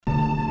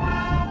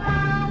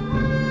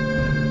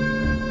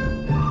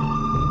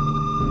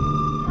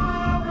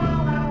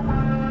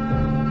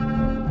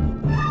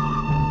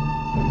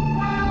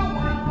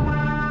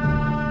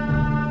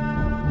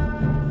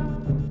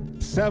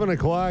7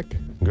 o'clock.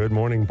 Good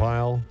morning,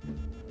 pile.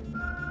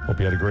 Hope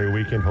you had a great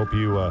weekend. Hope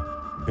you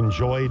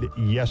enjoyed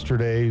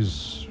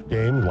yesterday's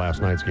game,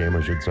 last night's game,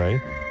 I should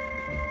say.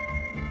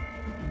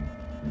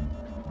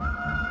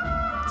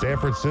 San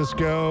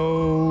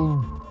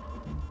Francisco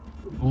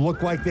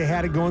looked like they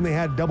had it going. They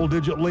had a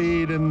double-digit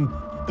lead, and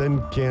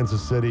then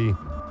Kansas City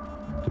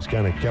just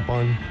kind of kept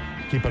on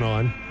keeping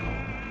on.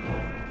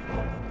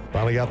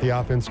 Finally got the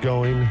offense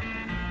going.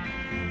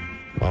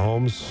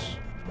 Mahomes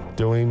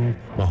doing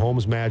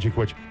Mahomes magic,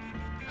 which,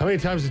 how many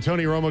times is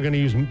Tony Romo going to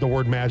use the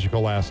word magical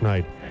last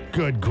night?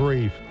 Good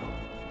grief.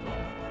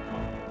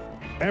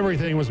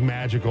 Everything was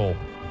magical.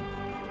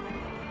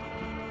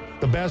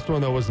 The best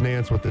one, though, was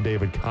Nance with the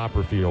David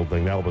Copperfield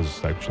thing. That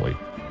was actually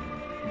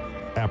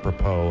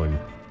apropos, and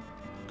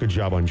good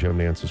job on Jim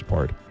Nance's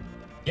part.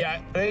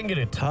 Yeah, I didn't get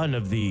a ton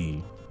of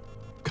the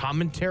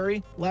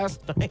commentary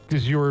last night.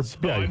 Because you were...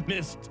 So I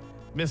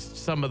missed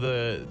some of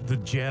the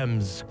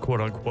gems, quote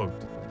unquote.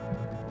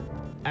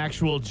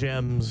 Actual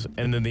gems,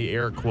 and then the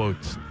air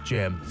quotes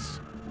gems.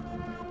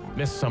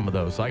 Missed some of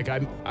those. Like I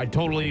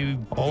totally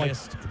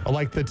missed. I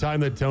like the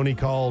time that Tony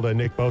called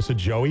Nick Bosa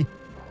Joey.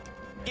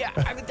 Yeah,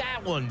 I mean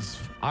that one's.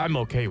 I'm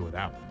okay with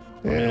that one.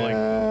 I mean, like,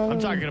 I'm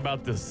talking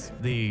about the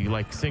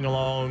sing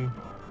along.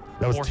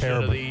 That was portion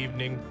terrible. Of the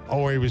evening.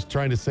 Oh, he was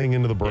trying to sing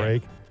into the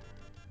break. Yeah.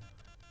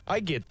 I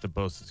get the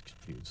Bosa's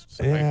confused.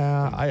 So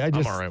I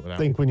just I'm all right with that.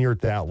 think when you're at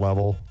that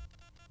level,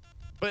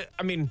 but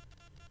I mean,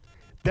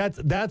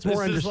 that's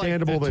more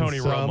understandable like than Tony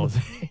some. Romo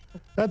thing.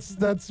 That's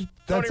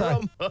Tony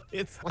Romo.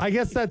 It's I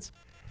guess that's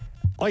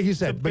like you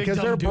said, big because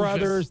they're dumb doofus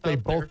brothers. They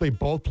out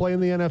both play in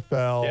the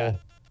NFL. Yeah.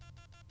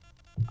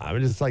 I'm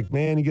just like,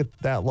 man, you get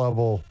that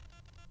level.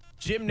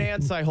 Jim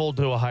Nance, I hold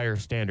to a higher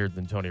standard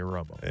than Tony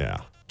Romo. Yeah.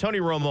 Tony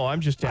Romo,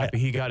 I'm just happy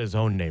he got his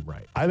own name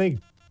right. I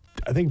think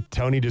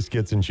Tony just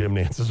gets in Jim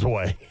Nance's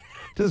way.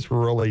 Just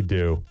really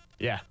do.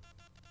 Yeah.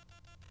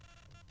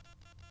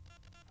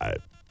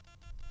 But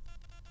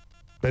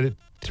it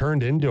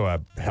turned into a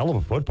hell of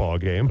a football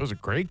game. It was a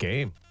great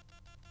game.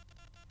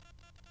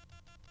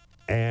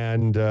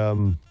 And I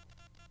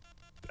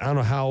don't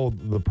know how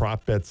the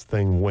prop bets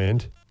thing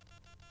went.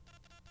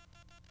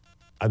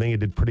 I think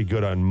it did pretty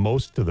good on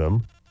most of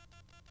them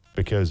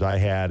because I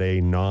had a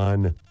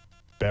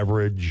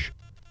non-beverage.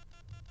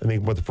 I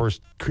think what the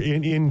first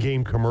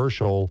in-game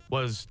commercial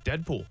was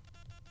Deadpool.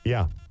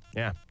 Yeah.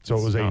 Yeah. So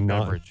it was a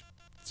beverage.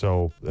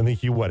 So I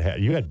think you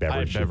had? You had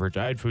beverage. I had beverage.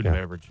 I had food and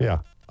beverage. Yeah.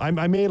 I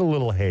made a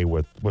little hay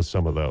with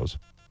some of those.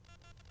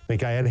 I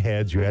think I had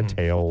heads. You had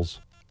tails.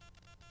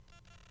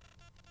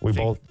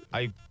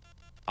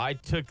 I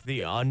took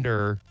the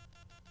under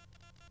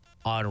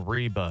on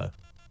Reba.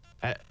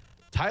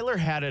 Tyler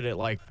had it at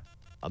like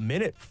a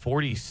minute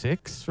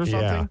 46 or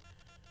something.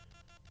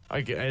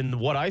 Yeah. And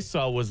what I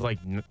saw was like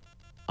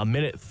a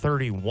minute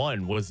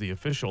 31 was the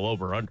official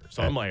over-under.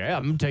 So I'm like, yeah,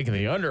 I'm taking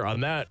the under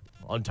on that,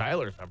 on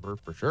Tyler's number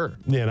for sure.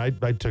 Yeah,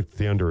 and I took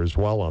the under as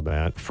well on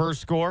that.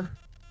 First score,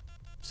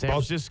 San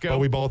Francisco. But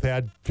we both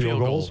had field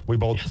goals. We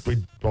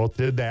both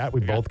did that. We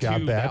both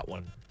got that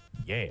one.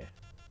 Yeah.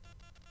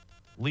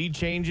 Lead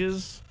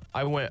changes.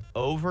 I went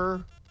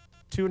over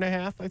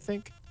 2.5, I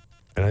think.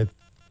 And I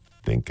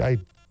think I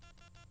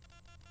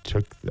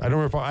took. I don't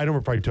remember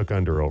if I took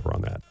under or over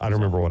on that. I don't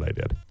remember what I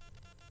did.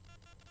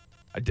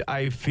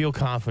 I feel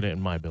confident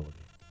in my ability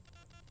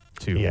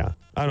to. Yeah,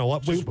 I don't know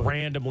what just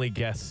randomly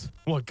guess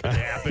what could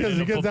happen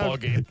in a football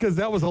game. Because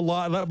that was a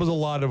lot. That was a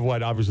lot of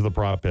what obviously the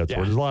prop bets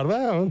were. There's a lot of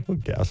I'll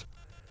guess.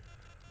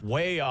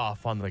 Way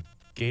off on the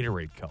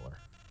Gatorade color.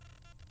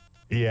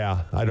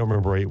 Yeah, I don't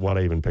remember what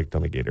I even picked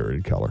on the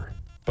Gatorade color.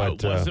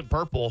 But was it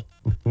purple?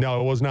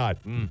 No, it was not.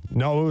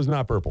 No, it was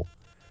not purple.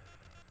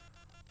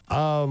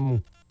 I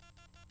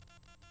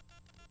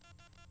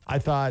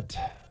thought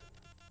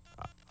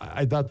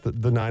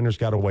the Niners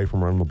got away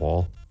from running the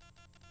ball,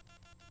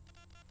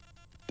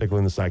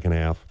 particularly in the second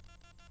half.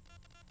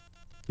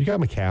 You got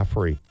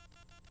McCaffrey,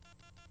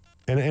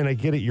 and I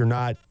get it. You're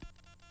not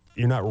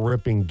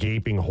ripping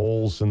gaping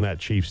holes in that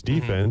Chiefs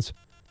defense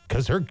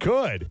because they're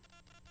good.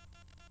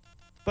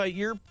 But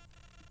you're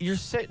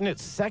sitting at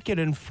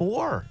 2nd and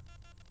 4.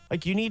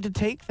 Like, you need to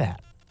take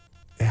that.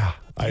 Yeah.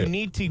 You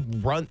need to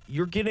run.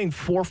 You're getting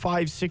 4,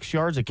 5, 6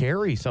 yards a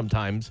carry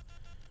sometimes.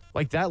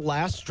 Like that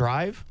last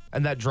drive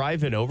and that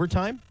drive in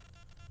overtime,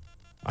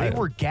 they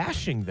were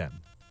gashing them.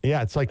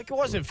 Yeah, it's like it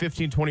wasn't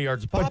 15, 20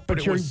 yards a pop, but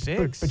it was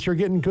 6. But you're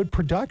getting good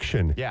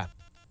production. Yeah.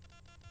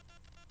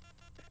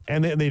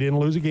 And they didn't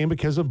lose a game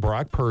because of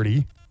Brock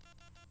Purdy.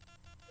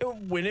 They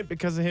didn't win it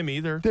because of him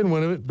either. Didn't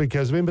win it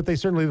because of him, but they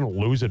certainly didn't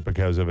lose it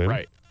because of him.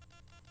 Right.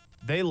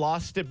 They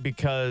lost it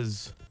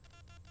because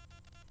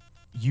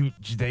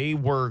they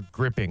were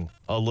gripping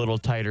a little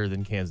tighter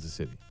than Kansas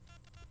City.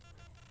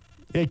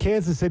 Yeah,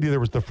 Kansas City, there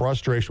was the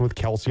frustration with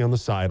Kelsey on the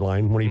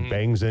sideline when he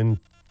bangs in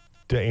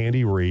to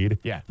Andy Reid.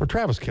 Yeah. Or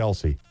Travis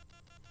Kelsey.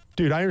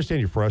 Dude, I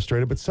understand you're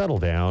frustrated, but settle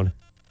down.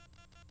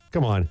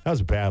 Come on. That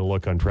was a bad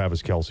look on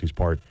Travis Kelsey's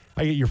part.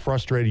 I get you're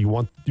frustrated. You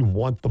want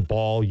the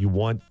ball. You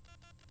want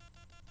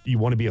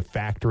to be a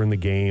factor in the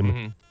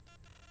game.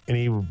 and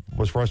he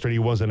was frustrated he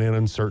wasn't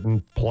in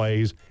certain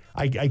plays.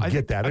 I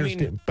get that. I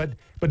understand. But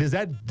does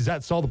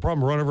that solve the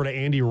problem? Run over to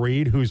Andy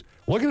Reid, who's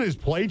looking at his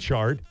play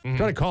chart, trying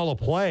to call a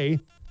play,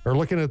 or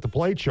looking at the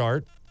play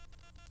chart,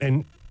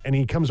 and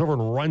he comes over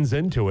and runs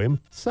into him.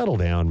 Settle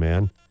down,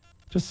 man.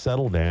 Just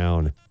settle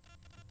down.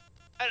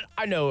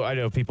 I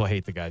know people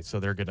hate the guy, so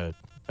they're gonna.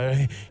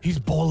 He's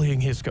bullying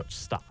his coach.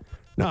 Stop.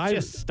 No,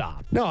 just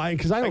stop. No,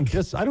 because I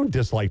don't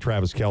dislike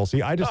Travis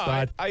Kelce. I just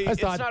thought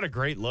it's not a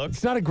great look.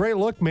 It's not a great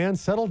look, man.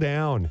 Settle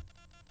down.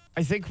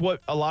 I think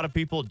what a lot of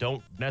people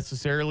don't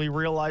necessarily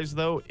realize,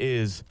 though,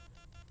 is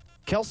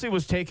Kelce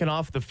was taken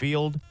off the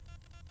field.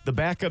 The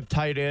backup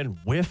tight end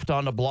whiffed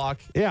on a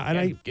block. Yeah,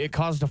 and it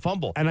caused a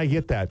fumble. And I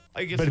get that.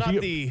 Like, it's but not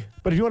if you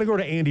want to go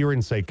to Andy Reid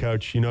and say,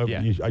 Coach,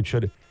 I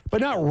should,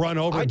 but not run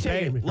over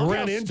and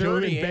run into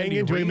him and bang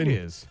into him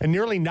and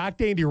nearly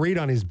knocked Andy Reid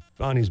on his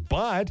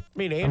butt. I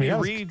mean, Andy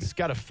Reid's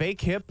got a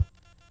fake hip.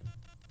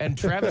 And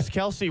Travis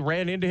Kelce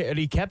ran into it, and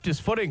he kept his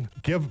footing.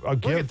 Look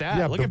at that.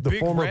 Yeah, Look at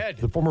Big Red.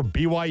 The former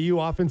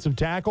BYU offensive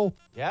tackle.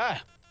 Yeah.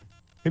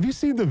 Have you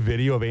seen the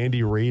video of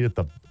Andy Reid at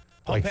the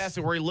pass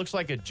it where he looks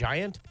like a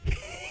giant?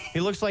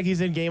 He looks like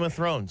he's in Game of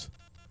Thrones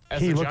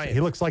as a giant.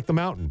 He looks like the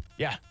mountain.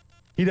 Yeah.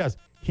 He does.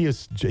 He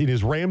is in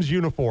his Rams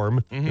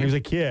uniform. When he was a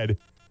kid.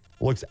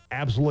 Looks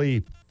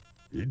absolutely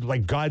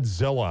like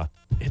Godzilla.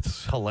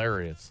 It's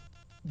hilarious.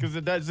 Because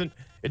it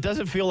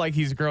doesn't feel like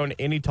he's grown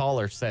any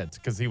taller since,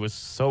 because he was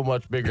so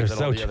much bigger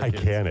than all the other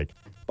kids. Gigantic.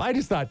 But I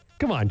just thought,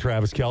 come on,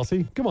 Travis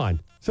Kelce. Come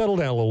on. Settle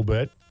down a little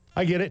bit.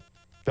 I get it.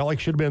 Felt like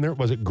should have been there.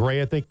 Was it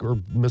Gray, I think, or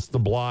missed the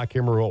block?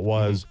 Can't remember who it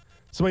was.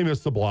 Somebody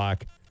missed the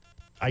block.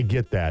 I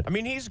get that. I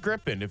mean, he's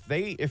gripping.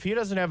 If he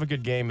doesn't have a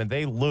good game and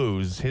they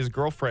lose, his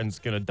girlfriend's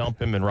going to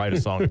dump him and write a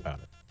song about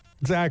it.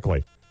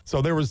 Exactly.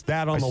 So there was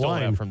that on the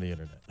line. That from the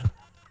internet.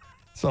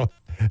 So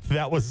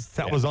that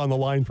was on the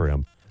line for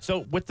him.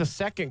 So with the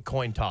second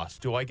coin toss,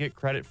 do I get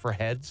credit for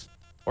heads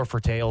or for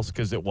tails?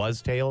 Because it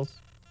was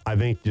tails. I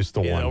think just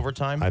the one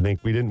overtime. I think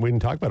we didn't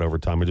talk about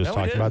overtime. We just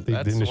talked about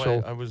the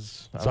initial.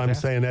 I'm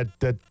saying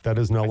that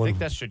is null. I think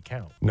that should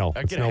count. No,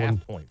 I get a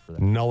half point for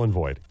that. Null and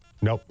void.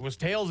 Nope. It was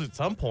tails at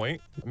some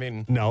point. I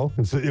mean, no,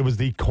 it was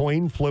the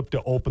coin flip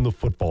to open the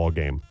football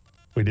game.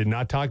 We did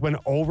not talk about an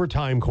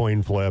overtime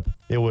coin flip.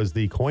 It was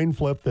the coin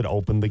flip that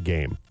opened the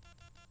game.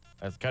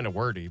 That's kind of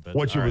wordy, but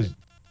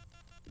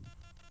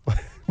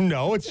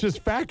No, it's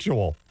just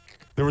factual.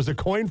 There was a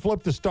coin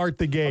flip to start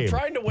the game. I'm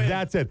trying to win.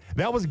 That's it.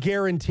 That was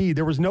guaranteed.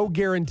 There was no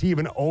guarantee of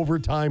an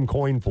overtime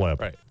coin flip.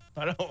 Right.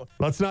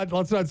 Let's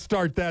not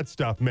start that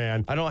stuff,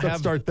 man. Let's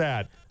start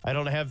that. I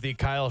don't have the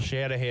Kyle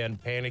Shanahan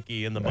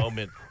panicky in the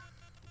moment.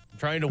 I'm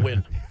trying to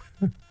win.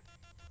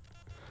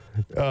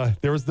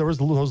 There was those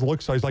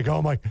looks. I was like,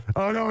 oh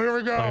no, here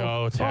we go.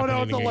 Oh, it's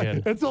happening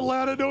again. It's a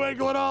land of New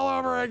England all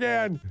over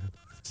again.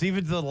 It's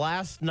even the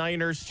last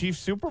Niners Chiefs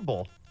Super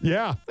Bowl.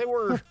 Yeah, they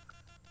were.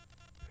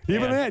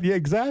 Even that, yeah,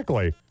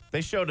 exactly.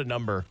 They showed a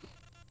number.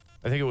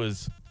 I think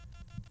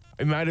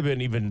it might have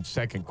been even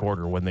second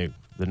quarter when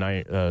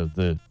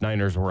the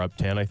Niners were up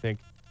 10, I think.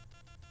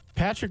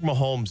 Patrick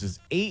Mahomes is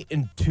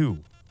 8-2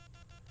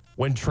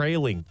 when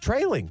trailing.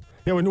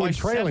 Yeah, when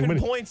trailing. 7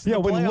 points.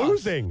 When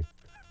losing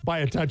by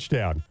a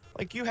touchdown.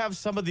 Like, you have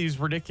some of these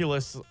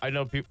ridiculous, I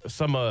know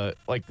some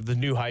like the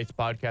New Heights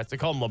podcast, they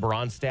call them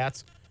LeBron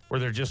stats, where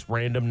they're just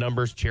random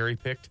numbers cherry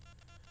picked.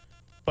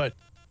 But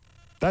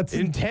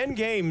in 10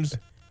 games,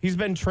 he's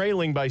been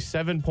trailing by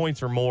 7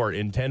 points or more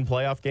in 10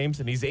 playoff games,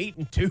 and he's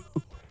 8-2.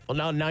 Well,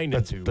 now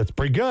 9-2. That's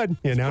pretty good.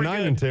 Yeah, now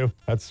 9-2.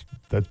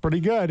 That's pretty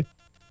good.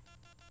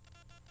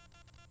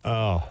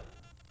 Oh,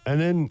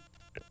 and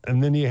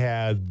then you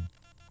had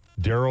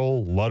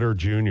Darrell Lutter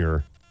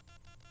Jr.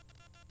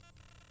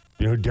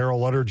 You know who Darrell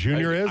Lutter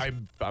Jr. is?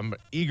 I'm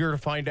eager to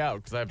find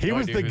out because he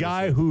was the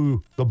guy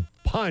who the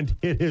punt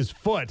hit his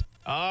foot.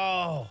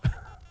 Oh,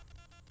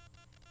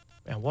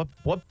 man,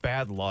 what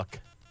bad luck.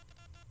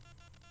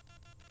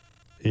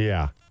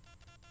 Yeah.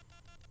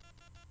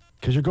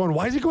 Because you're going,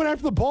 why is he going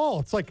after the ball?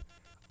 It's like,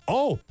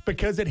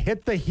 because it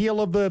hit the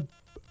heel of the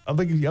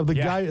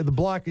guy, the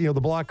block, the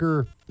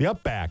blocker, the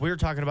up back. We were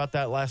talking about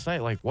that last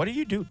night. Like, what do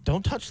you do?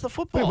 Don't touch the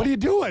football. Wait, what are you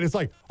doing? It's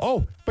like,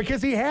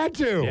 because he had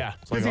to. Yeah.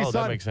 It's like,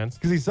 that makes sense.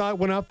 Because he saw it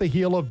went off the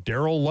heel of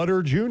Darrell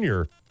Lutter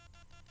Jr.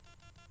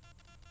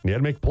 He had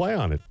to make a play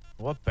on it.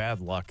 What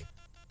bad luck.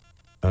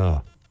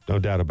 Oh, no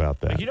doubt about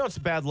that. Like, it's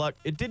bad luck.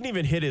 It didn't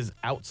even hit his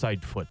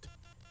outside foot.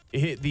 It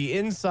hit the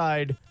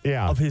inside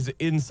of his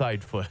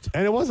inside foot.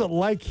 And it wasn't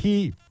like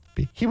he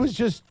was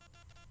just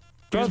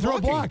trying to throw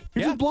a block.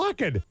 He was just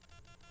blocking.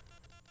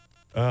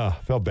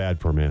 Felt bad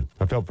for him, man.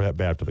 I felt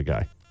bad for the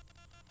guy.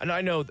 And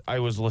I know I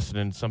was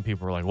listening. Some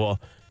people were like, well,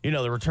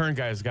 the return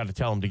guy's got to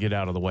tell him to get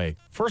out of the way.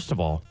 First of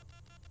all,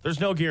 there's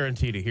no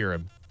guarantee to hear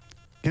him.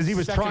 Because he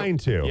was trying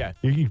to. Yeah.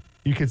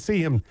 You could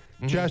see him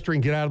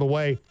gesturing, get out of the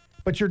way.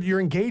 But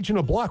you're engaged in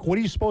a block. What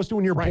are you supposed to do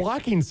when you're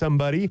blocking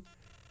somebody?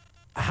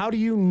 How do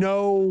you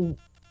know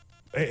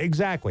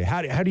Exactly.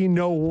 How do you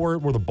know where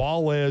the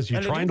ball is? You're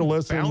And it trying to didn't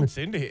listen. bounce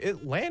into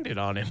it landed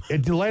on him.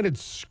 It landed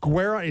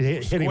square on,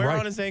 hit him Square right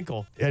on his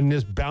ankle. and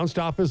just bounced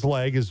off his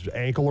leg, his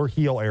ankle or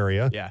heel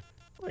area. Yeah.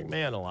 Like,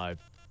 man alive.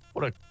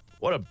 What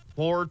a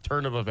poor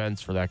turn of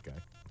events for that guy.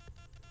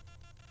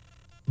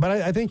 But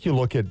I think you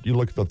look at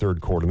the third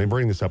quarter, and they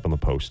bring this up in the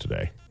Post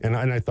today, and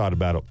I thought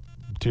about it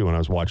too when I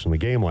was watching the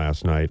game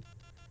last night.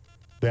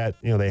 That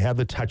they had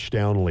the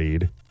touchdown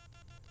lead.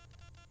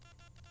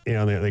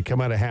 They come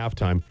out of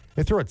halftime.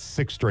 They throw it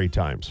 6 straight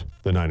times.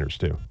 The Niners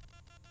do.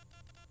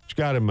 Which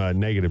got him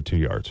negative 2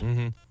 yards.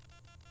 Mm-hmm.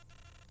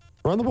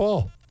 Run the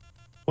ball.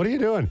 What are you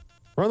doing?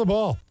 Run the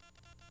ball.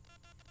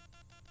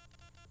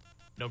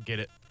 Don't get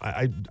it.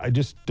 I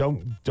just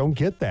don't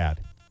get that.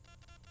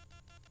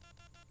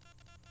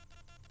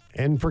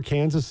 And for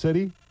Kansas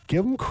City,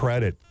 give them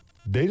credit.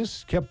 They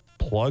just kept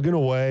plugging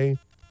away.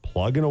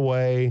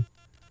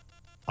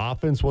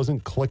 Offense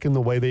wasn't clicking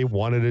the way they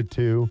wanted it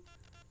to,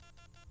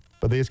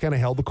 but they just kind of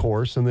held the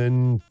course. And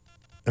then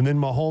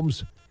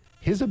Mahomes,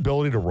 his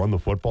ability to run the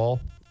football,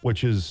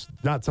 which is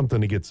not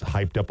something that gets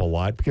hyped up a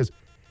lot because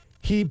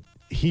he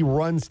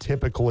runs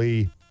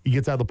typically. He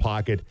gets out of the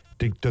pocket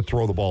to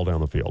throw the ball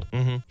down the field.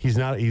 Mm-hmm. He's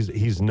not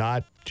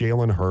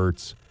Jalen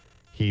Hurts.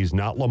 He's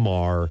not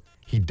Lamar.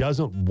 He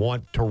doesn't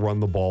want to run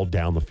the ball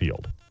down the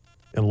field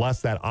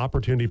unless that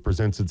opportunity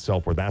presents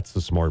itself where that's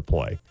the smart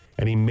play.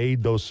 And he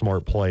made those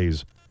smart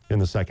plays in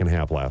the second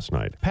half last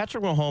night.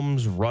 Patrick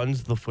Mahomes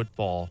runs the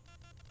football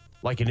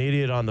like an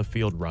idiot on the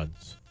field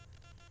runs.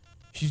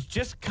 He's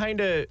just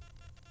kind of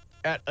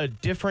at a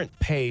different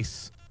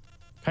pace,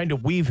 kind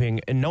of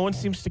weaving, and no one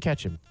seems to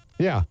catch him.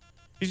 Yeah.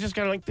 He's just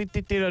kind of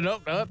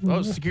like,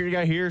 oh, security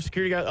guy here,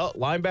 security guy, oh,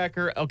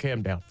 linebacker, okay,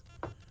 I'm down.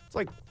 It's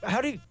like,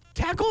 how do you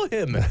tackle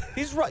him?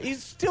 He's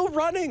still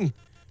running.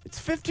 It's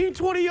 15,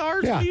 20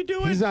 yards. Yeah. What are you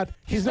doing?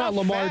 He's not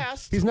Lamar.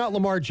 Fast. He's not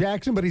Lamar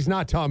Jackson, but he's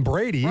not Tom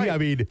Brady. Right. I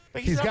mean,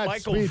 Like, he's not got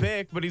Michael speed.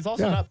 Vick, but he's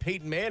also not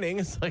Peyton Manning.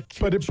 It's like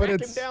track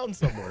him down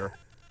somewhere.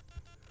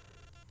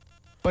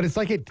 But it's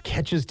like it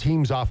catches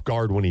teams off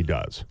guard when he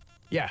does.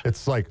 Yeah.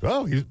 It's like,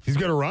 oh, he's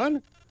going to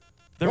run?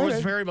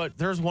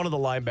 There's one of the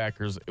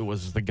linebackers. It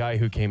was the guy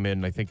who came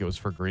in. I think it was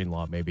for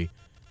Greenlaw, maybe.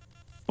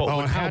 But Oh,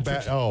 when and how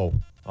bad? Oh,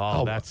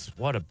 that's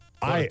what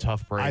a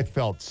tough break. I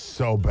felt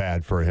so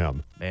bad for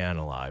him. Man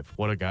alive.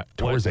 What a guy.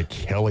 Tore his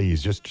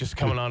Achilles. Just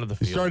coming onto the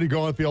field. He started to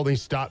go on the field and he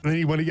stopped. And then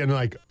he went again,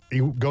 like, he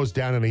goes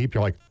down in a heap.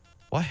 You're like,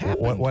 What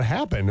happened? What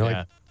happened? You're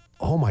like,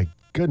 oh my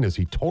goodness,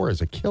 he tore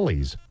his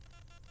Achilles.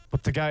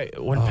 But the guy,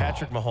 when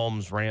Patrick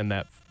Mahomes ran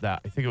that, I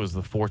think it was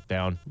the 4th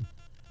down,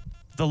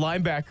 the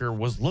linebacker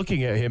was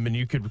looking at him and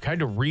you could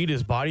kind of read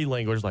his body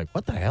language like,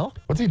 what the hell?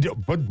 What's he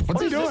doing?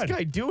 What's he doing? What is this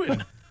guy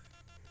doing?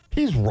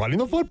 He's running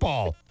the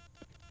football.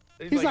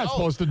 He's like, not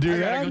supposed to do I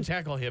that. gotta go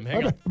tackle him.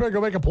 Hang on. I better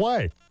go make a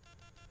play.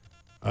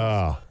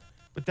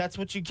 But that's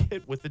what you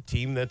get with a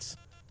team that's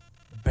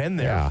been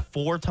there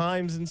 4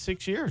 times in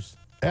 6 years,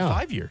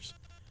 5 years.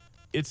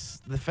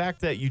 It's the fact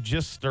that you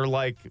just are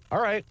like,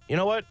 all right, you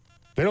know what?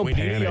 They don't we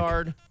panic. need a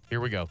yard. Here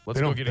we go. Let's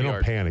go get a They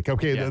yard. don't panic.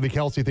 Okay, the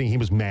Kelsey thing, he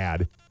was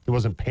mad. It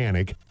wasn't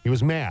panic. He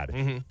was mad.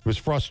 Mm-hmm. He was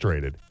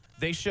frustrated.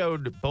 They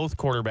showed both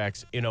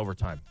quarterbacks in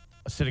overtime,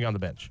 sitting on the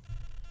bench.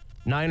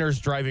 Niners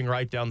driving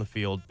right down the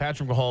field.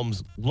 Patrick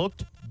Mahomes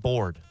looked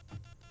bored.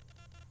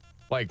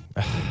 Like,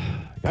 I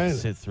gotta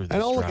sit through this.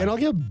 And I'll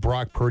give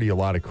Brock Purdy a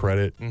lot of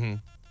credit. Mm-hmm.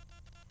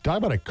 Talk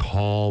about a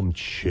calm,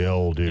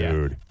 chill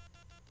dude. Yeah.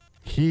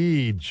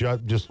 He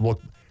just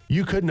looked.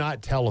 You could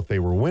not tell if they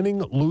were winning,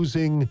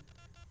 losing,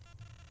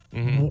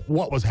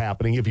 what was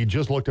happening if you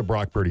just looked at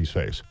Brock Purdy's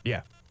face.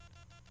 Yeah,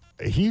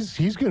 he's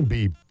going to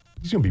be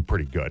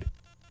pretty good,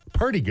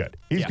 pretty good.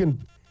 He's going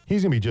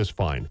to be just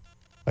fine.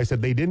 Like I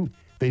said, they didn't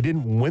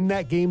win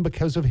that game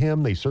because of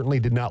him. They certainly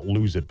did not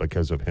lose it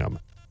because of him.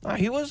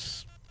 He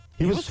was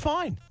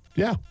fine.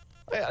 Yeah,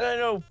 I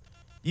know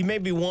you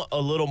maybe want a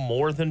little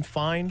more than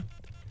fine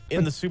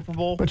in the Super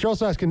Bowl, but you're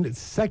also asking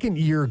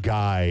second-year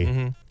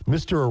guy,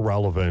 Mr.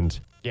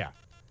 Irrelevant. Yeah,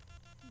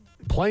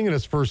 playing in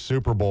his first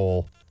Super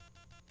Bowl,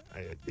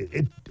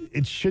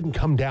 it shouldn't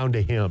come down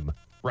to him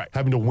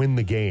having to win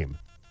the game.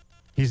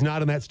 He's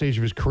not in that stage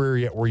of his career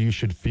yet where you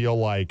should feel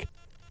like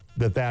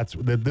it's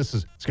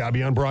got to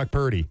be on Brock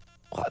Purdy.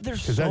 Well,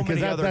 there's so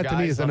many other that guys to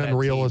me is an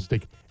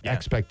unrealistic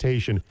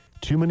expectation.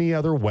 Too many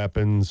other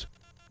weapons,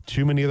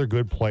 too many other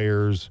good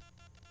players.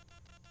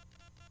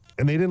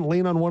 And they didn't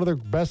lean on one of their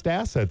best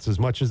assets as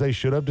much as they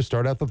should have to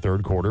start out the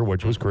third quarter,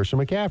 which was Christian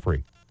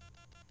McCaffrey.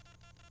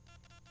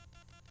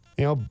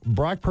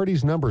 Brock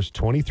Purdy's numbers,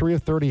 23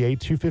 of 38,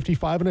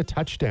 255 and a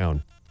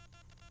touchdown.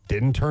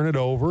 Didn't turn it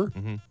over.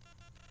 Mm-hmm.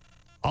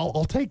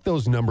 I'll take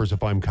those numbers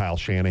if I'm Kyle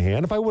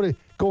Shanahan. If I would have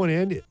going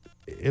in,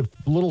 if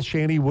little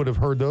Shanny would have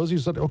heard those, he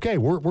said, okay,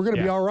 we're going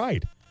to be all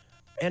right.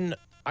 And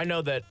I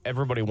know that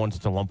everybody wants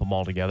to lump them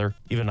all together.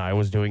 Even I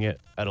was doing it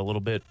at a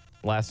little bit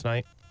last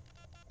night.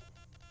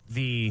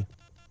 The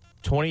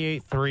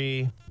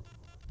 28-3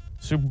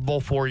 Super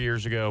Bowl 4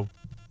 years ago,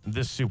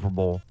 this Super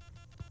Bowl,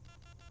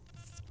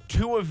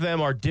 2 of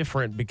them are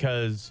different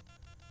because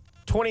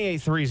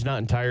 28-3 is not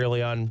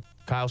entirely on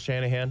Kyle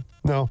Shanahan?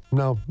 No,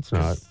 it's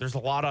not. There's a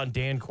lot on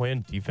Dan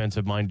Quinn,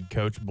 defensive-minded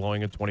coach,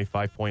 blowing a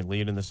 25-point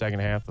lead in the second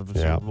half of the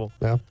Super Bowl.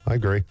 Yeah, I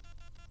agree.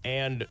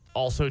 And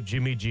also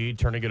Jimmy G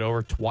turning it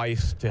over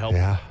twice to help.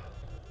 Yeah.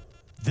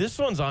 This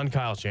one's on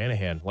Kyle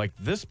Shanahan. Like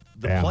the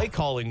play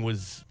calling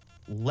was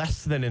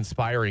less than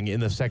inspiring in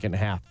the second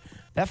half.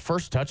 That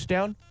first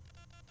touchdown,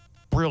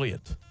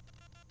 brilliant.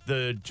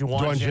 The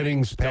Juwan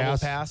Jennings double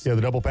pass. Yeah,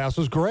 the double pass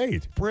was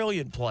great.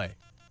 Brilliant play.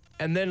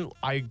 And then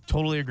I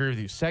totally agree with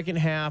you. Second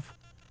half,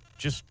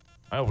 just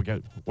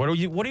what are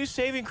you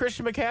saving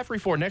Christian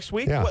McCaffrey for next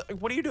week? Yeah.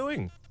 What are you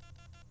doing?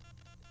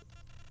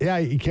 Yeah,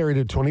 he carried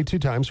it 22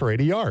 times for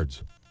 80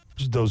 yards.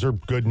 Those are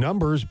good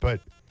numbers,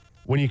 but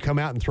when you come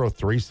out and throw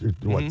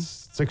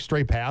 6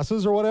 straight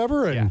passes or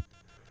whatever, and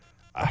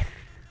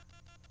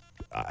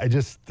I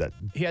just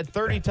he had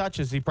 30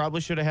 touches. He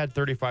probably should have had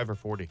 35 or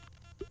 40.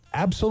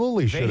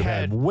 Absolutely should have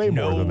had way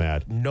more than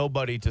that.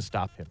 Nobody to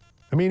stop him.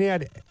 I mean, he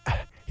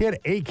had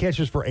 8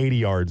 catches for 80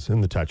 yards in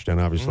the touchdown.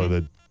 Obviously,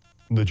 the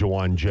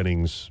Juwan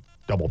Jennings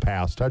double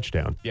pass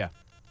touchdown. Yeah,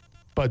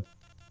 but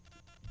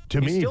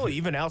to me, still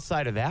even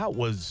outside of that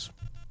was.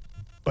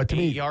 But to 8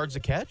 me, yards a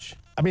catch.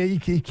 I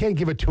mean, you can't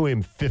give it to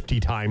him 50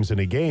 times in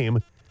a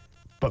game,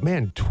 but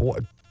man,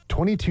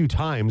 22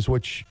 times,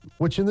 which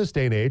in this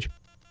day and age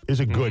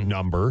is a good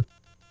number.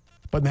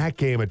 But in that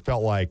game, it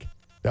felt like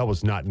that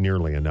was not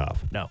nearly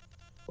enough. No.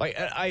 Like,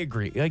 I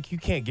agree. Like, you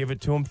can't give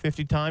it to him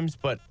 50 times,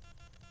 but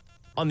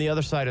on the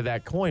other side of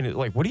that coin,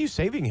 like, what are you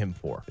saving him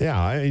for? Yeah,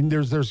 I mean,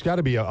 there's got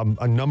to be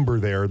a number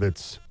there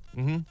that's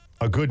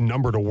a good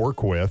number to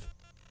work with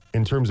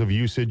in terms of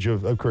usage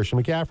of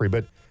Christian McCaffrey.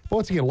 But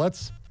once again,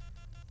 let's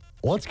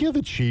give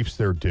the Chiefs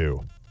their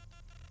due.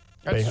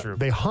 That's true.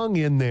 They hung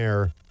in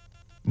there.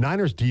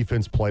 Niners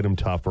defense played them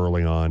tough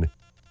early on.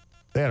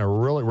 They had a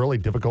really, really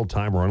difficult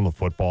time running the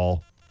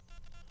football.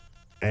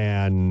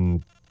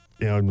 And,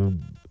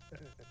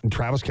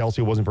 Travis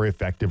Kelce wasn't very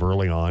effective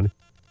early on.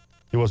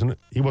 He wasn't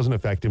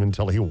effective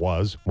until he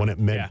was, when it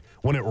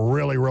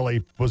really,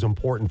 really was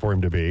important for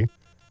him to be.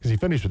 Because he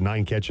finished with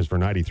 9 catches for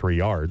 93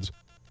 yards.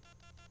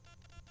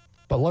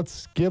 But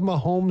let's give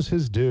Mahomes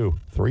his due.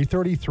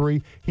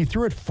 333. He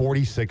threw it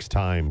 46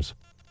 times.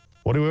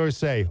 What do we always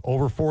say?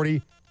 Over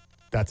 40?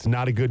 That's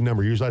not a good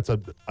number. Usually that's a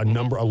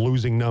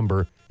losing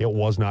number. It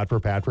was not for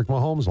Patrick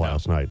Mahomes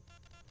last night.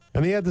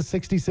 And he had the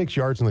 66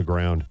 yards on the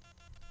ground.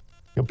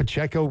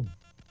 Pacheco,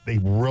 they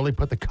really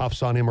put the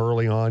cuffs on him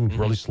early on,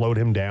 really slowed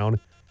him down.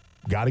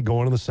 Got it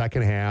going in the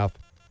second half.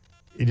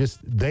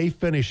 They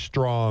finished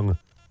strong,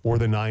 or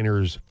the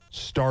Niners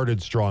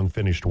started strong,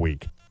 finished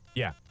weak.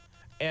 Yeah.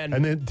 And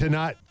then to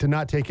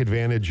not take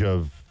advantage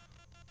of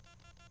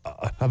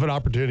an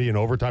opportunity in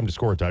overtime to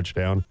score a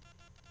touchdown,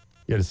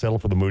 you had to settle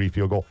for the Moody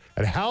field goal.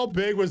 And how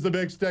big was the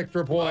big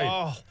extra point?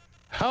 Oh,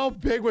 how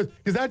big was?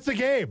 Because that's the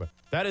game.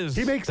 That's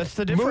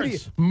the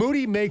difference.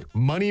 Moody make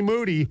money.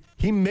 Moody,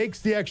 he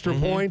makes the extra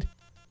point.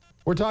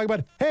 We're talking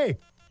about, hey,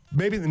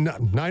 maybe the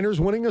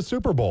Niners winning a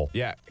Super Bowl.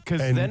 Yeah,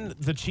 because then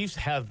the Chiefs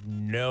have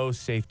no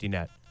safety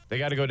net. They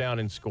got to go down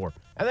and score,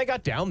 and they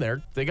got down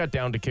there. They got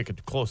down to kick a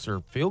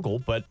closer field goal,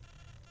 but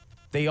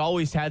they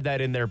always had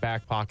that in their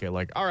back pocket.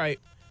 Like, all right,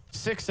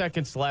 6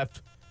 seconds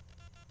left.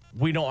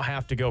 We don't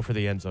have to go for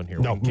the end zone here.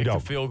 No, we can kick the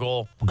field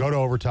goal. Go to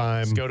overtime.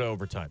 Let's go to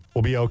overtime.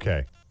 We'll be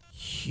okay.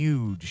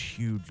 Huge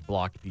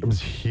block. It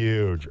was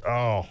huge.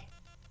 Oh,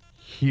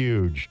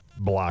 huge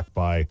block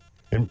by,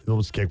 and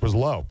the kick was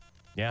low.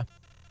 Yeah.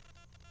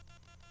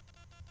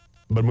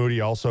 But Moody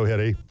also hit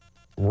a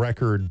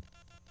record.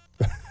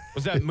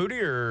 Was that Moody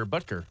or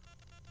Butker?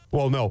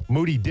 Well, no,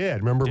 Moody did.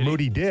 Remember,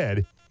 Moody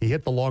did. He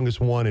hit the longest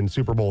one in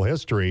Super Bowl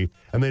history.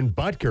 And then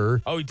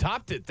Butker. Oh, he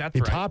topped it. That's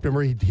right. He topped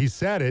him. He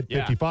said it,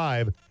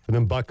 55. And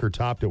then Butker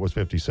topped it, was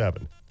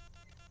 57.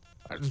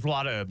 There's a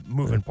lot of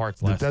moving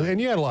parts last night.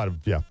 And you had a lot of,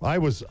 I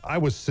was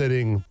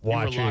sitting,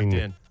 watching. You were locked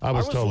in. I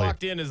was totally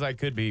locked in as I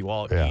could be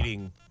while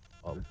eating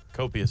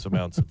copious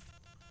amounts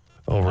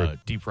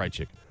of deep fried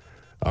chicken.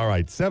 All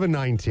right,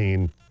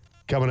 7:19.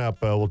 Coming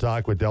up, we'll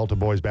talk with Delta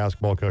Boys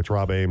basketball coach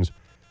Rob Ames.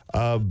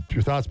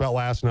 Your thoughts about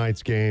last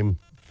night's game,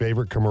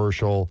 favorite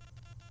commercial.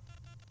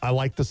 I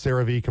liked the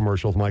CeraVe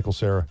commercial with Michael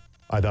Cera.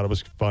 I thought it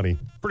was funny.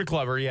 Pretty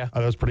clever, yeah. I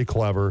thought it was pretty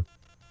clever.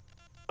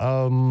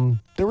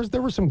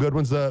 There were some good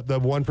ones. The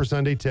one for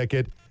Sunday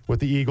Ticket with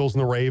the Eagles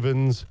and the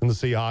Ravens and the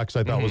Seahawks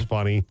I thought was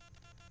funny.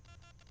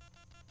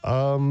 The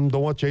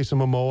one with Jason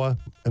Momoa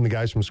and the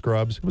guys from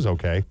Scrubs, it was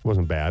okay. It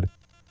wasn't bad.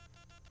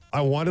 I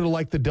wanted to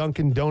like the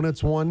Dunkin'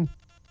 Donuts one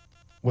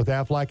with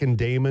Affleck and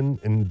Damon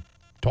and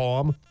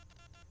Tom.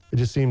 It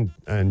just seemed,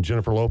 and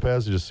Jennifer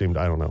Lopez, it just seemed,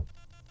 I don't know.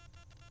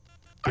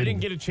 I didn't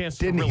get a chance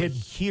to really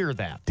hear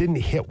that. Didn't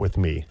hit with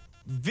me.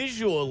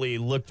 Visually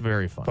looked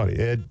very funny.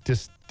 It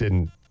just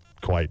didn't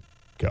quite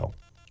go.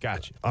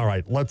 Gotcha. All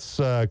right,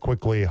 let's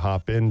quickly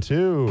hop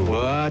into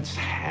what's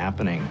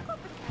happening.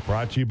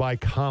 Brought to you by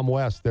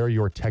ComWest. They're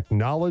your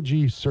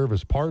technology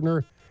service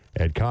partner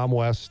at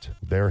ComWest.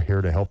 They're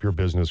here to help your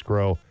business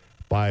grow.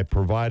 by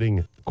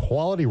providing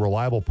quality,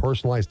 reliable,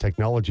 personalized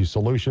technology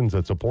solutions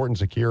that support and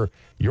secure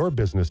your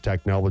business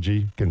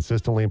technology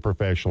consistently and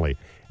professionally.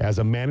 As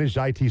a managed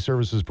IT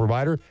services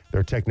provider,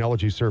 their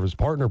Technology Service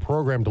Partner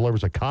program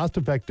delivers a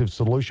cost-effective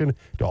solution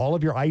to all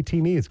of your IT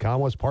needs.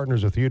 Comwest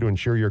partners with you to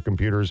ensure your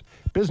computers,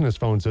 business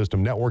phone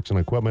system, networks, and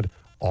equipment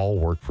all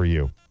work for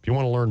you. If you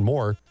want to learn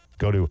more,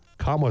 go to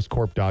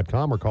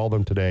comwestcorp.com or call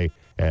them today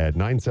at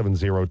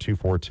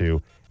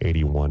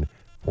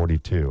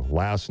 970-242-8142.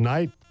 Last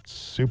night,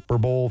 Super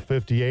Bowl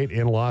 58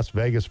 in Las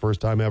Vegas.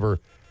 First time ever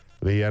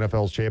the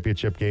NFL's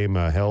championship game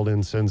held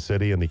in Sin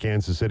City, and the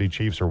Kansas City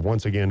Chiefs are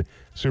once again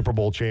Super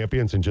Bowl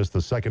champions in just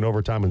the second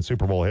overtime in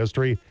Super Bowl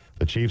history.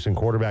 The Chiefs and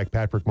quarterback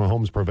Patrick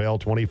Mahomes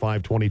prevailed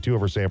 25-22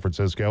 over San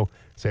Francisco.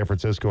 San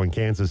Francisco and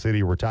Kansas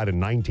City were tied at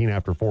 19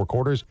 after 4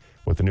 quarters,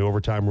 with the new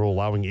overtime rule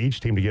allowing each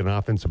team to get an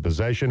offensive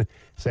possession.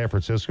 San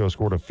Francisco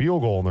scored a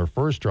field goal on their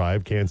first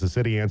drive. Kansas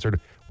City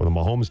answered with a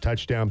Mahomes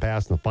touchdown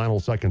pass in the final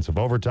seconds of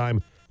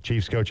overtime.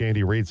 Chiefs coach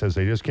Andy Reid says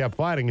they just kept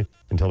fighting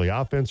until the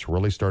offense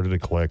really started to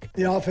click.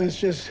 The offense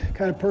just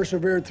kind of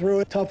persevered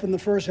through it. Tough in the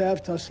first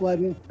half, tough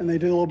sledding, and they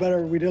did a little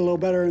better. We did a little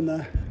better in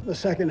the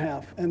second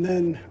half. And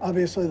then,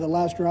 obviously, the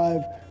last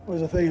drive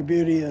was a thing of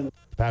beauty. And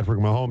Patrick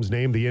Mahomes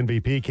named the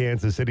MVP.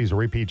 Kansas City's a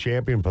repeat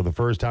champion for the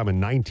first time in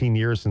 19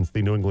 years since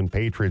the New England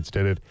Patriots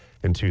did it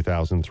in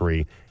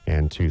 2003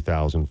 and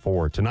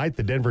 2004. Tonight,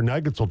 the Denver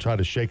Nuggets will try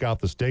to shake off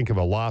the stink of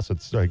a loss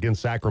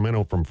against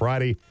Sacramento from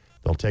Friday.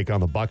 They'll take on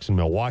the Bucks in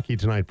Milwaukee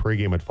tonight,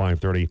 pregame at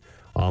 5:30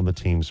 on the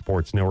Team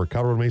Sports Network.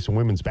 Colorado Mesa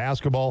women's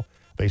basketball,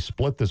 they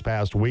split this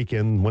past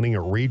weekend, winning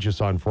at Regis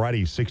on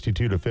Friday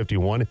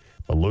 62-51,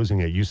 but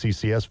losing at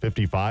UCCS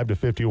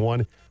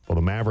 55-51. For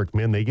the Maverick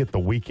men, they get the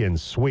weekend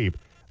sweep.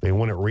 They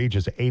won at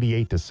Regis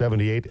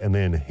 88-78 and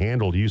then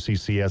handled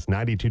UCCS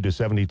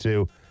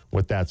 92-72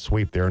 with that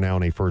sweep. They're now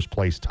in a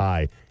first-place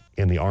tie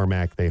in the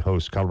RMAC. They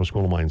host Colorado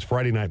School of Mines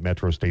Friday night,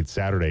 Metro State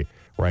Saturday,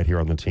 right here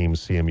on the Team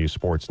CMU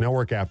Sports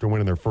Network. After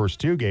winning their first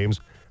 2 games,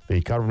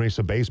 the Colorado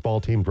Mesa baseball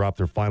team dropped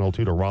their final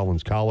 2 to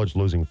Rollins College,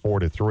 losing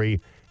 4-3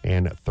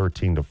 and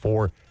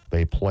 13-4.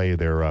 They play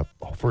their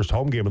first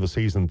home game of the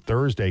season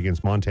Thursday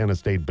against Montana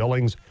State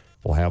Billings.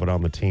 We'll have it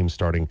on the team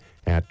starting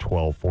at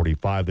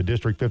 12:45. The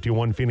District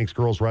 51 Phoenix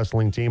girls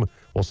wrestling team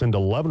will send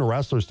 11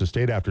 wrestlers to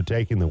state after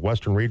taking the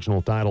Western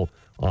Regional title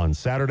on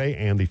Saturday,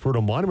 and the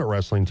Fruita Monument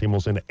wrestling team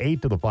will send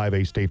 8 to the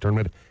 5A state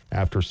tournament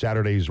after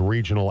Saturday's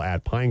regional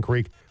at Pine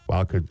Creek.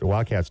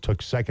 Wildcats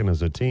took second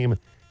as a team,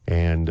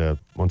 and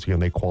once again,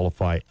 they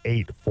qualify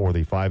 8 for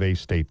the 5A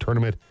state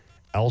tournament.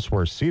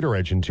 Elsewhere, Cedar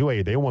Edge in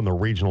 2A, they won the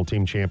regional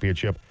team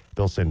championship.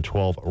 They'll send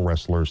 12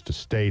 wrestlers to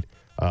state.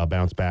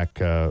 Bounce back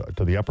to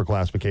the upper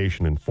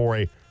classification in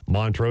 4A.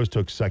 Montrose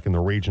took second the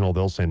regional.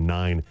 They'll send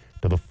 9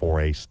 to the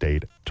 4A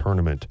state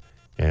tournament.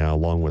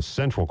 Along with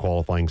Central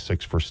qualifying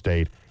 6 for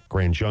state.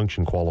 Grand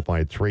Junction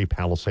qualified 3.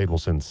 Palisade will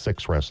send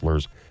 6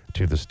 wrestlers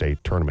to the state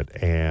tournament.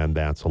 And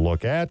that's a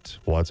look at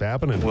what's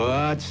happening.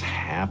 What's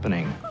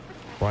happening?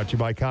 Brought to you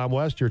by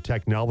ComWest, your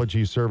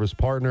technology service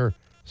partner,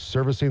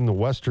 servicing the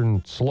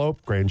Western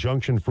Slope, Grand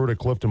Junction, Fruita,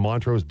 Clifton,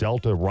 Montrose,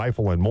 Delta,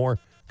 Rifle, and more.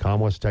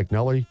 ComWest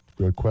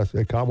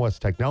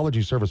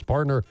Technology Service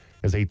Partner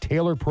is a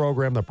tailored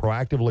program that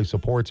proactively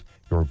supports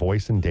your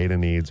voice and data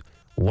needs.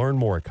 Learn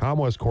more at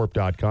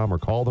comwestcorp.com or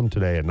call them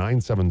today at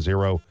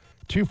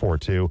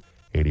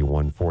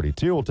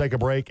 970-242-8142. We'll take a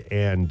break,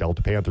 and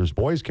Delta Panthers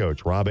boys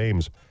coach Rob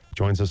Ames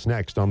joins us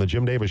next on the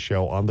Jim Davis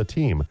Show on the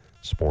Team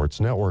Sports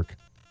Network.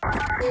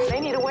 They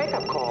need a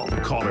wake-up call.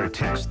 Call or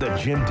text the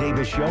Jim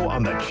Davis Show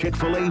on the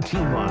Chick-fil-A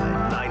team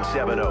line,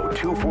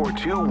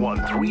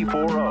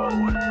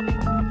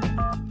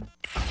 970-242-1340.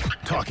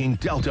 Talking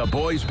Delta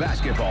boys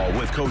basketball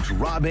with Coach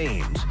Rob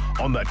Ames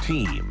on the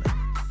Team.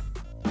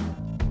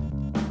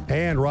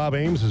 And Rob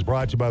Ames is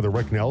brought to you by the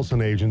Rick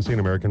Nelson Agency and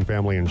American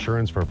Family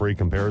Insurance. For a free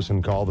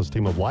comparison, call this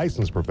team of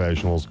licensed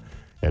professionals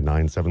at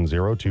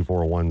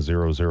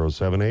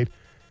 970-241-0078.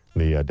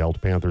 The Delta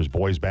Panthers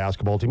boys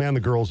basketball team and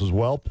the girls as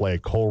well play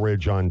at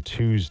Coleridge on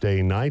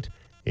Tuesday night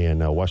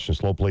in Western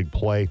Slope League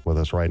play. With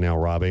us right now,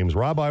 Rob Ames.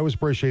 Rob, I always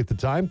appreciate the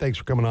time. Thanks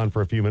for coming on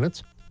for a few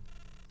minutes.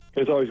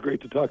 It's always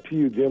great to talk to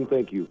you, Jim.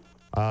 Thank you.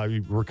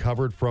 You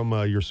recovered from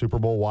your Super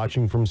Bowl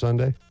watching from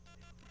Sunday?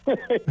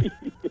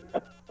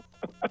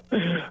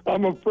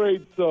 I'm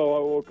afraid so. I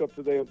woke up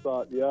today and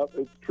thought, yeah,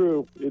 it's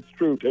true. It's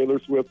true. Taylor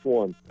Swift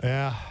won.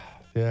 Yeah,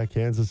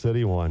 Kansas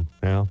City won.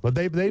 Yeah, but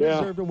they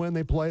deserve to win.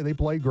 They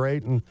play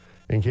great, and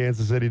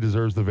Kansas City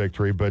deserves the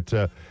victory. But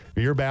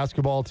your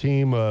basketball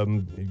team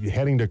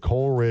heading to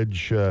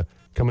Coleridge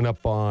coming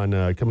up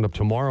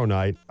tomorrow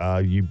night.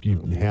 You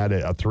had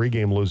a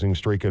 3-game losing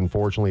streak.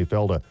 Unfortunately, it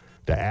fell to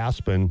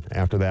Aspen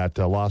after that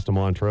loss to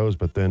Montrose,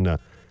 but then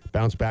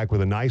bounced back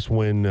with a nice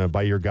win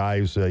by your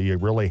guys. You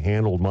really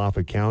handled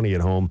Moffat County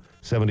at home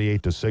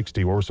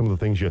 78-60. What were some of the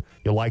things you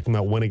liked in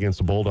that win against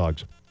the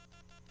Bulldogs?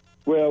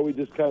 Well, we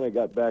just kind of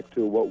got back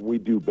to what we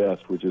do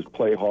best, which is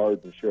play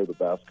hard and share the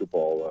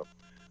basketball.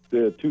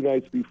 The 2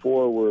 nights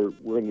before, we're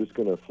just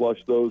going to flush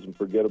those and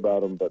forget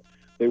about them, but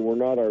they were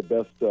not our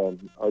best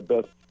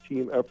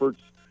team efforts.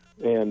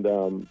 And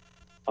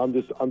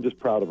I'm just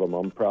proud of them.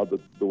 I'm proud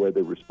of the way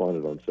they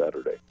responded on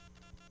Saturday.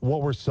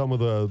 What were some of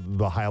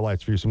the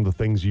highlights for you, some of the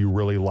things you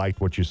really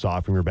liked, what you saw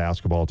from your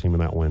basketball team in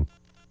that win?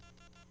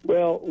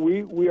 Well,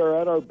 we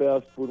are at our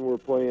best when we're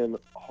playing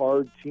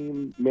hard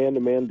team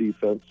man-to-man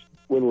defense,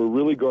 when we're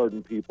really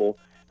guarding people,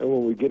 and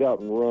when we get out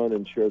and run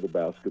and share the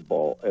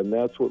basketball. And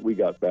that's what we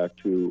got back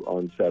to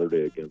on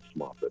Saturday against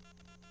Moffett.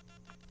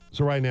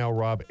 So right now,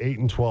 Rob,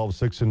 8-12,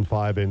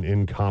 6-5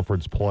 in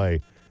conference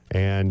play,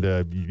 and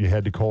you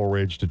head to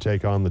Coleridge to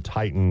take on the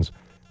Titans.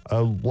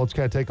 Let's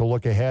kind of take a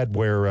look ahead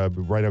where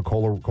right now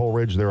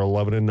Coleridge, they're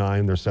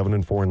 11-9, they're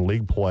 7-4 in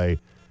league play.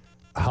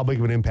 How big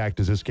of an impact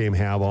does this game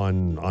have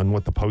on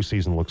what the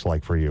postseason looks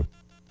like for you?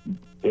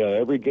 Yeah,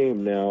 every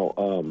game now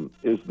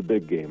is the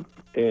big game,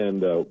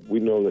 and we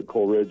know that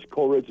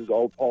Coleridge is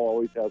all Paul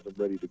always has them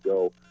ready to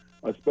go,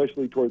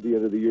 especially toward the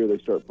end of the year. They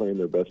start playing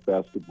their best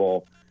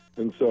basketball,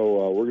 and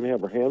so we're going to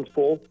have our hands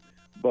full,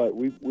 but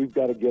we've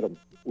got to get them.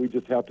 We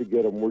just have to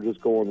get them. We're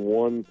just going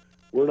one.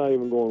 We're not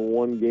even going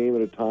one game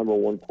at a time or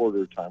one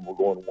quarter at a time. We're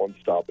going one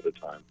stop at a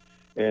time,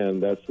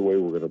 and that's the way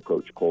we're going to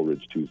approach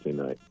Coleridge Tuesday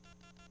night.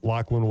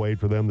 Lachlan Wade,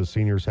 for them, the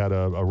seniors had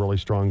a really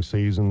strong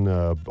season,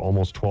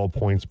 almost 12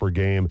 points per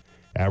game,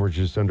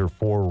 averages under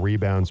 4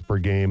 rebounds per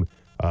game.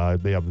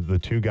 They have the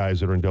two guys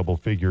that are in double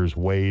figures,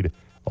 Wade,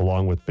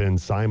 along with Ben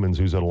Simons,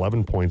 who's at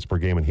 11 points per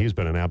game, and he's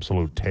been an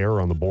absolute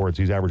terror on the boards.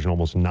 He's averaging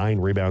almost 9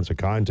 rebounds a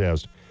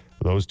contest.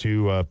 Those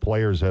two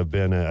players have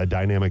been a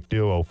dynamic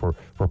duo for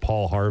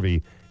Paul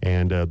Harvey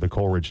and the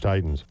Coleridge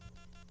Titans.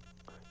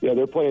 Yeah,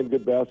 they're playing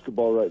good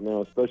basketball right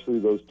now, especially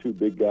those two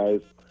big guys.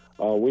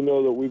 We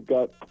know that we've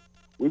got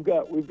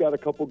a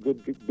couple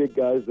good big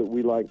guys that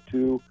we like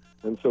too,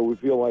 and so we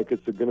feel like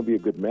it's going to be a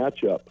good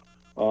matchup.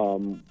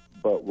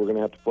 But we're going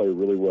to have to play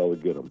really well to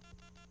get them.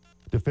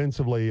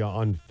 Defensively,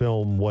 on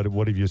film, what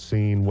have you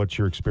seen? What's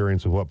your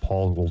experience of what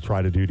Paul will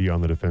try to do to you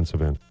on the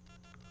defensive end?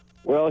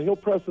 Well, he'll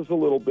press us a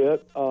little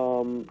bit.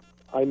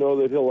 I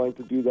know that he'll like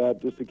to do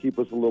that just to keep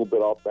us a little bit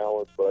off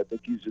balance, but I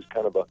think he's just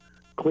kind of a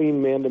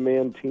clean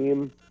man-to-man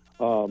team,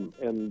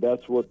 and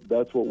that's what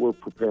we're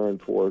preparing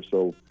for.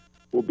 So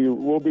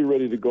we'll be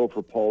ready to go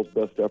for Paul's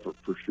best effort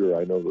for sure.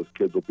 I know those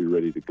kids will be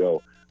ready to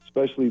go,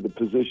 especially the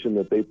position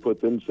that they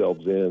put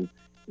themselves in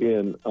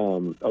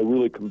a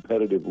really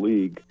competitive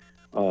league.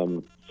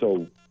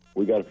 So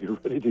we got to be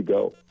ready to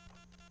go.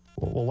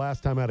 Well,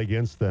 last time out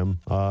against them,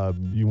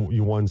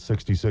 you won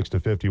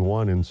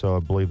 66-51, and so I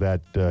believe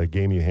that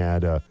game you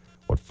had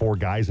 4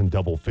 guys in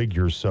double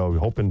figures. So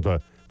hoping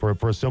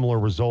for a similar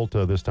result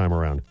this time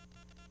around.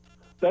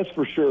 That's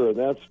for sure.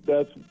 That's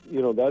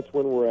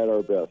when we're at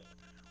our best,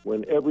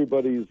 when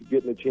everybody's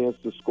getting a chance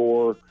to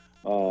score.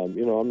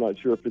 I'm not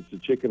sure if it's the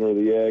chicken or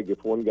the egg.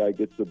 If one guy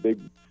gets the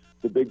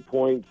big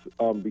points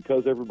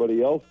because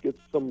everybody else gets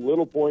some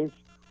little points,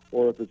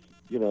 or if it's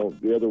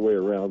the other way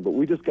around. But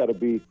we just got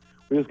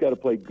to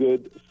play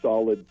good,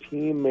 solid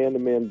team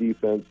man-to-man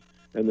defense,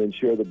 and then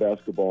share the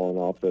basketball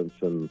on offense,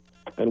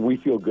 and we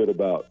feel good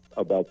about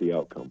the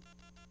outcome.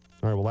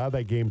 All right, we'll have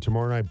that game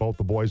tomorrow night, both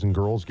the boys and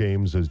girls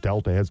games, as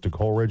Delta heads to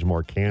Coleridge.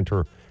 Mark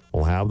Cantor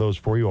will have those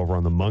for you over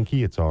on the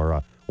Monkey. It's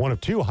our one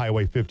of 2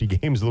 Highway 50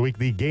 games of the week,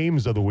 the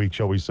games of the week,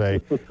 shall we say,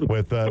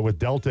 with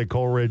Delta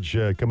Coleridge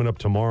coming up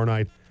tomorrow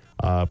night.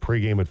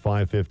 Pregame at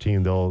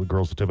 5:15. The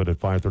girls will tip it at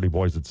 5:30.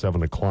 Boys at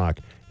 7 o'clock.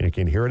 And you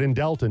can hear it in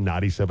Delta,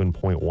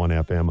 97.1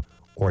 FM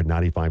or at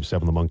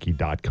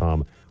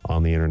 957themonkey.com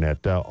on the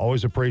internet.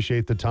 Always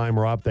appreciate the time,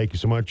 Rob. Thank you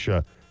so much.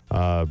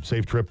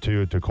 Safe trip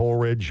to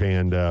Coleridge,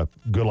 and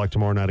good luck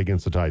tomorrow night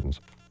against the Titans.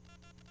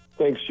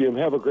 Thanks, Jim.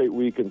 Have a great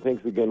week, and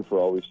thanks again for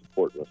always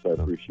supporting us. I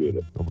appreciate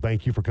it. Well,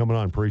 thank you for coming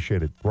on.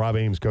 Appreciate it. Rob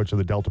Ames, coach of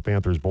the Delta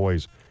Panthers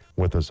boys,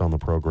 with us on the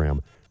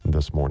program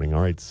this morning.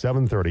 All right,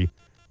 7:30.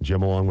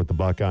 Jim along with the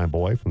Buckeye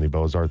Boy from the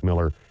Bozarth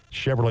Miller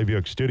Chevrolet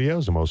Buick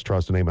Studios, the most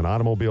trusted name in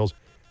automobiles.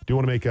 Do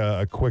want to make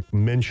a quick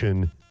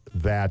mention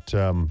that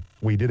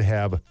we did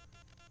have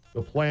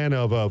the plan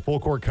of full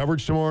court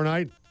coverage tomorrow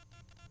night,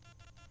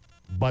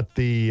 but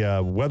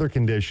the weather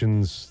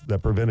conditions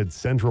that prevented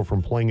Central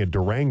from playing at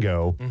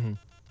Durango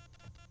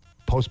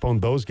postponed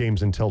those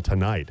games until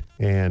tonight.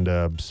 And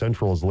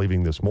Central is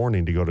leaving this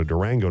morning to go to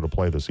Durango to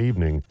play this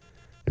evening.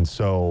 And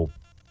so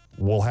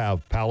we'll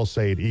have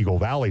Palisade Eagle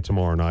Valley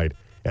tomorrow night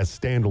as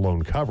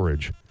standalone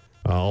coverage.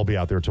 I'll be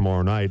out there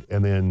tomorrow night.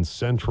 And then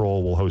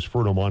Central will host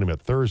Fruita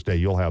Monument Thursday.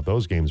 You'll have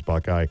those games,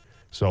 Buckeye.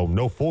 So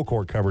no full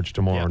court coverage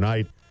tomorrow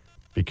night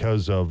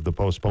because of the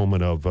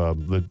postponement of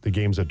the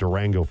games at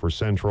Durango for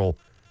Central.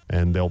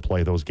 And they'll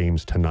play those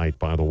games tonight,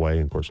 by the way.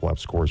 And, of course, we'll have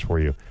scores for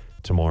you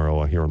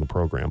tomorrow here on the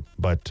program.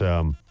 But it's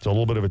a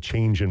little bit of a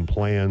change in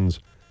plans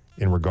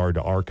in regard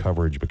to our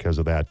coverage because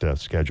of that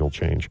schedule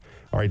change.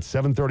 All right,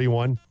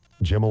 7:31.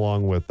 Jim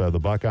along with the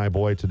Buckeye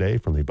Boy today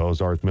from the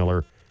Bozarth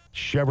Miller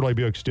Chevrolet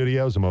Buick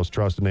Studios, the most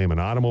trusted name in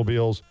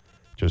automobiles.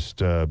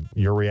 Just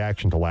your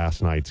reaction to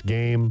last night's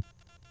game.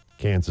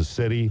 Kansas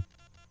City,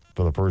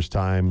 for the first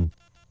time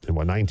in,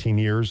 19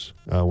 years,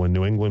 when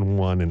New England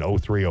won in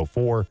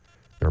 03-04.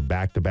 They're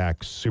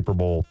back-to-back Super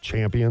Bowl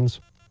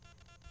champions.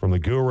 From the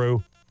Guru,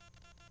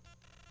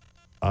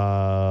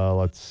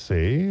 Let's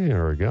see.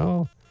 Here we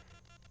go.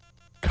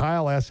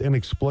 Kyle S.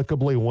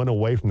 inexplicably went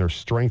away from their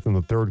strength in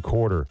the third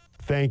quarter.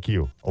 Thank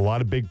you. A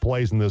lot of big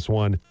plays in this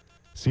one.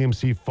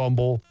 CMC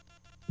fumble,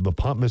 the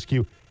punt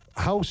miscue.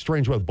 How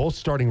strange was both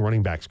starting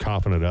running backs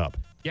coughing it up?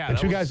 Yeah, and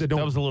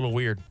that was a little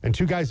weird. And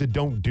two guys that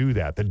don't do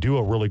that do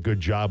a really good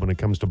job when it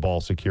comes to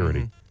ball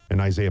security. And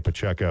Isaiah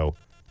Pacheco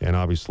and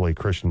obviously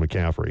Christian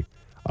McCaffrey.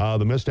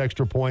 The missed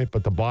extra point,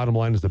 but the bottom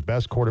line is the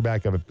best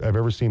quarterback I've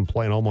ever seen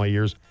play in all my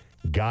years.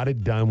 Got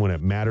it done when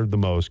it mattered the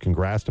most.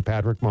 Congrats to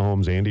Patrick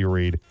Mahomes, Andy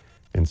Reid,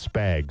 and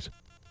Spags.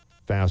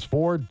 Fast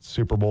forward,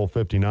 Super Bowl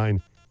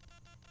 59,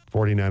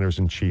 49ers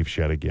and Chiefs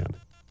yet again.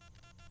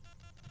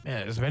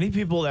 Man, as many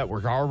people that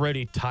were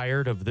already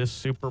tired of this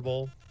Super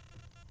Bowl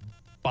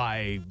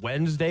by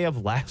Wednesday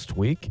of last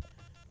week,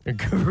 and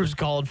Guru's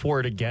calling for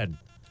it again.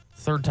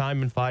 Third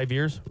time in 5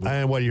 years.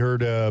 And what you heard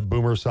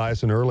Boomer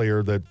Esiason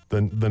earlier, that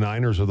the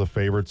Niners are the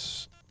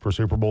favorites for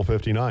Super Bowl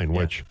 59,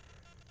 which,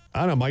 I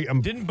don't know, Mike.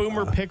 Didn't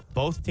Boomer pick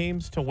both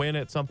teams to win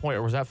at some point,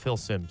 or was that Phil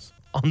Simms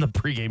on the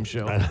pregame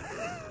show?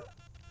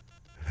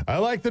 I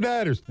like the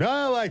Niners. No,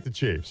 I like the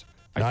Chiefs.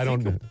 I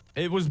don't.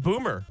 It was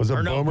Boomer. Was it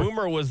or no, Boomer?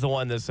 Boomer was the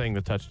one that's saying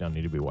the touchdown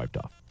needed to be wiped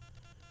off.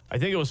 I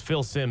think it was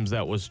Phil Simms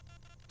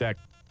that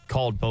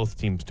called both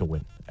teams to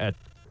win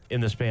in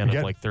the span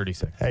of like 30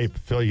 seconds. Hey,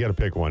 Phil, you got to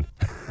pick one.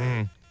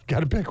 Got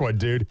to pick one,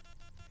 dude.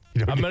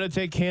 I'm going to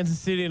take Kansas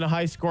City in a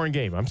high-scoring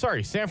game. I'm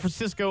sorry, San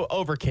Francisco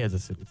over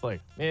Kansas City. It's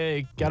like,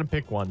 you got to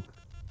pick one.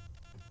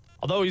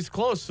 Although he's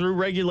close through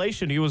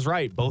regulation, he was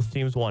right. Both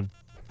teams won.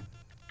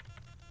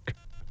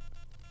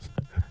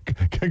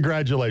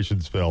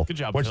 Congratulations, Phil. Good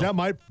job, Which Phil.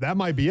 that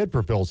might be it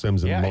for Phil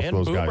Simms and most and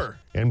of those guys. Boomer.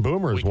 And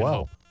Boomer We as can well.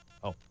 hope.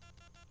 Oh,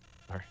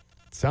 all right.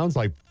 Sounds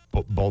like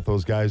both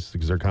those guys,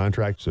 because their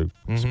contracts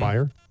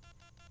expire.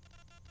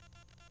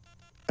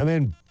 And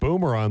then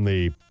Boomer on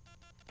the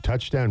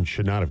touchdown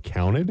should not have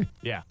counted.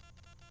 Yeah.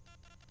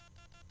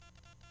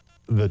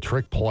 The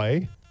trick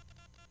play,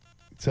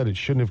 it said it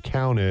shouldn't have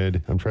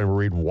counted. I'm trying to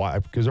read why,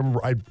 because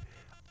I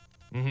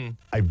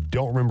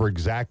don't remember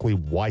exactly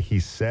why he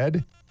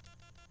said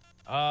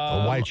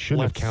or why it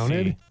shouldn't have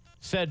counted. See.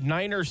 Said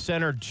Niners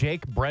center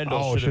Jake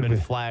Brendel should have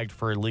been flagged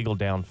for illegal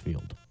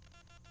downfield.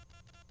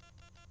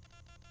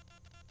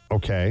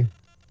 Okay.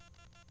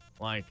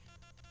 Like,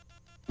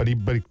 But he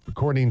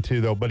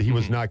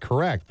was not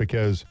correct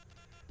because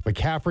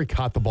McCaffrey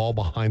caught the ball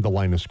behind the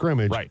line of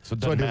scrimmage. Right, so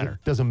it doesn't matter.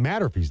 Doesn't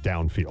matter if he's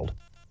downfield.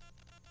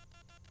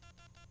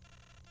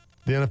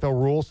 The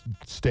NFL rules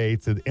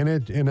states that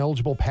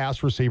ineligible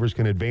pass receivers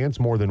can advance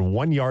more than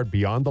 1 yard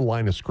beyond the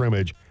line of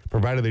scrimmage,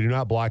 provided they do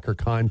not block or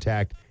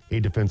contact a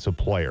defensive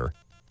player.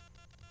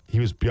 He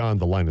was beyond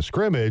the line of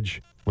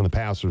scrimmage when the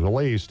pass was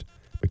released.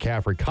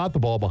 McCaffrey caught the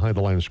ball behind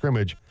the line of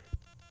scrimmage,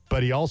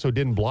 but he also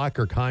didn't block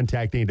or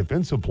contact any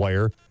defensive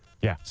player.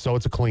 yeah. So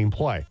it's a clean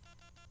play.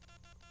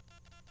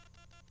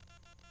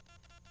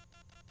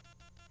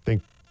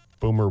 Think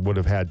Boomer would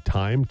have had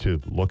time to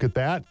look at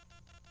that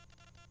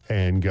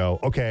and go,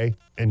 okay.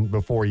 And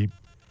before it's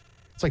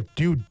like,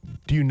 do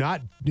you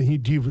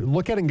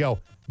look at it and go,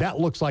 that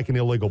looks like an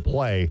illegal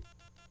play?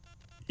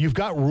 You've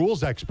got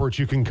rules experts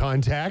you can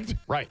contact.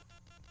 Right.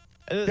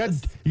 You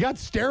got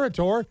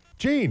Sterator.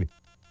 Gene,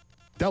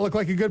 that looked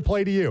like a good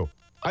play to you.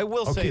 I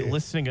will say, Okay.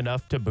 listening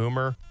enough to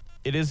Boomer,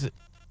 it is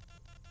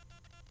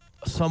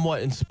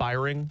somewhat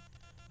inspiring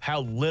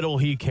how little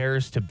he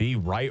cares to be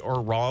right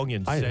or wrong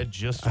and instead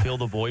just fill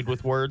the void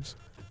with words.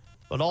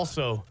 But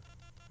also,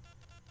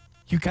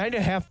 you kind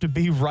of have to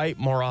be right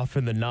more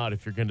often than not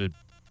if you're going to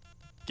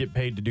get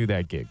paid to do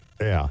that gig.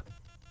 Yeah.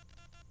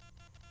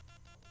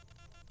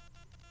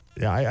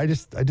 Yeah, I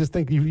just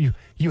think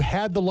you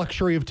had the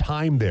luxury of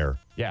time there.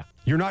 Yeah.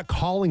 You're not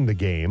calling the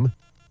game.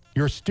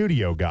 You're a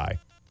studio guy.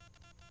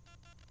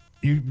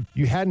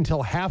 You had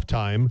until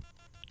halftime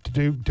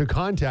to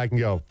contact and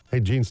go, hey,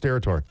 Gene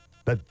Sterator,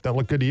 that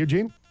looked good to you,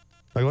 Gene?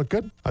 That looked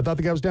good? I thought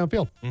the guy was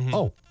downfield.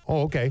 Oh,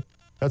 okay.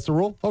 That's the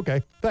rule?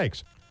 Okay,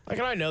 thanks. Like,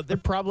 and I know they're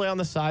probably on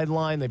the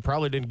sideline. They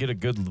probably didn't get a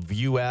good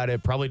view at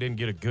it, probably didn't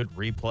get a good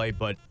replay,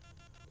 but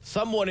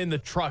someone in the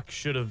truck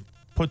should have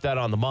put that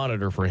on the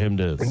monitor for him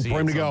to see. For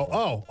him to it go,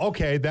 sometime. oh,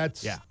 okay,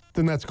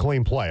 then that's a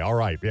clean play. All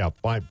right, yeah,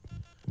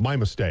 my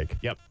mistake.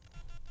 Yep.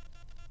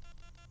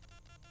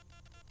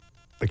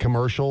 The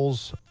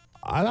commercials,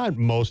 I thought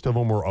most of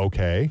them were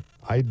okay.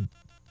 I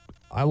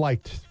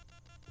liked.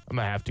 I'm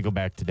going to have to go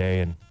back today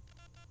and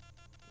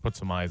put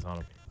some eyes on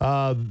him.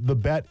 The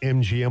Bet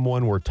MGM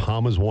one where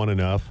Tom has won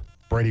enough.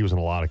 Brady was in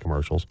a lot of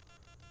commercials.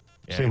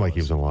 Yeah, Seemed like he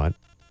was in a lot.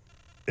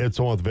 It's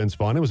the one with Vince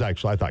Vaughn. It was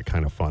actually, I thought,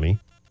 kind of funny.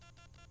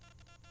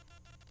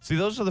 See,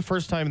 those are the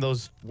first time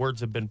those words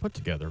have been put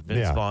together.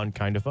 Vince Vaughn,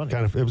 kind of funny.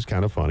 It was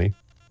kind of funny.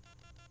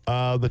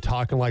 The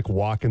talking like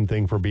walking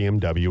thing for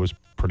BMW was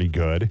pretty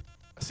good.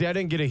 See, I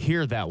didn't get to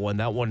hear that one.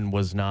 That one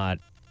was not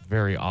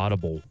very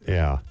audible.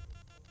 Yeah.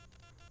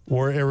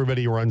 Where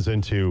everybody runs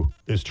into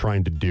is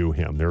trying to do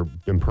him. They're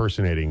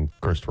impersonating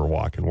Christopher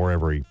Walken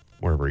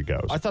wherever he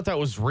goes. I thought that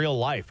was real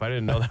life. I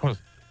didn't know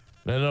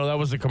that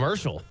was a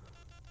commercial.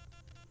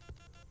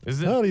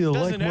 How do you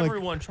doesn't like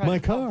everyone try my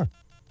to come- car?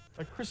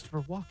 Like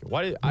Christopher Walken.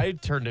 Why did I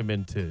turned him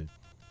into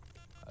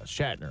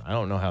Shatner? I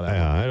don't know how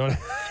that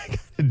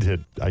Yeah,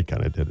 I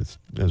kind of did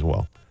as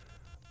well.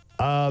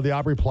 The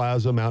Aubrey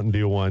Plaza Mountain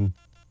Dew one.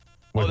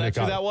 Oh, that's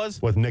who that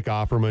was? With Nick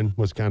Offerman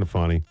was kind of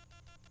funny.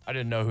 I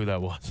didn't know who that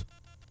was.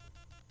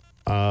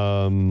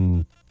 I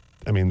mean,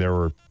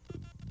 most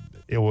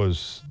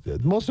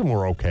of them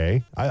were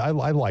okay. I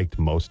liked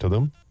most of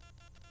them.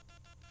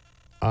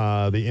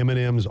 The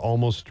M&M's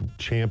Almost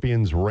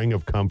Champions Ring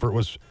of Comfort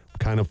was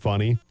kind of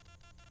funny,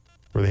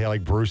 where they had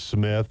like Bruce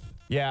Smith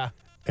Yeah.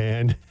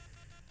 and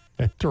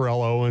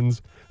Terrell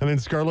Owens, and then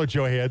Scarlett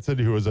Johansson,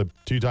 who was a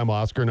 2-time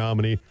Oscar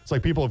nominee. It's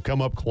like people have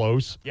come up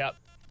close. Yep.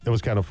 It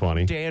was kind of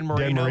funny. Dan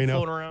Marino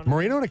floating around.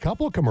 Marino in a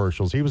couple of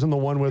commercials. He was in the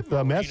one with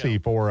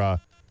Messi for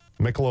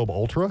Michelob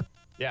Ultra.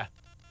 Yeah.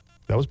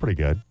 That was pretty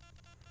good.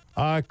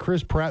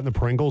 Chris Pratt and the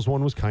Pringles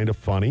one was kind of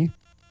funny,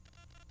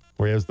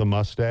 where he has the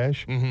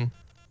mustache. Mm-hmm.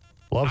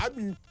 Loves.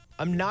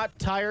 I'm not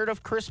tired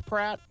of Chris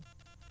Pratt.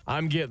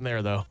 I'm getting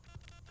there, though.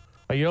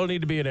 You don't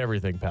need to be in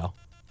everything, pal.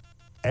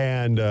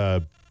 And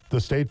the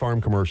State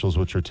Farm commercials,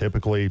 which are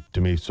typically,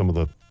 to me, some of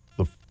the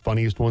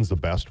funniest ones, the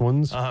best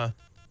ones. Uh-huh.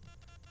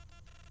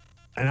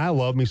 And I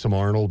love me some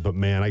Arnold, but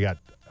man, I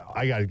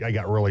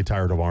got really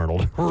tired of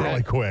Arnold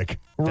really quick.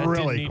 That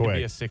Really didn't need to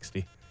be a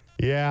 60.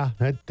 Yeah,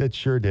 that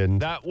sure didn't.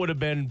 That would have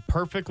been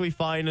perfectly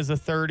fine as a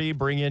 30.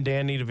 Bring in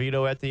Danny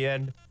DeVito at the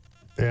end.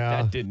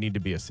 Yeah. That didn't need to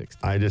be a 60.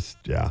 I was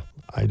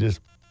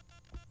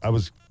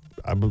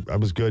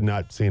good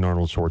not seeing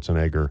Arnold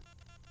Schwarzenegger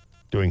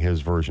doing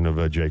his version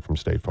of Jake from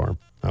State Farm.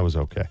 I was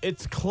okay.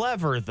 It's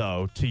clever,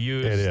 though, to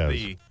use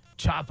the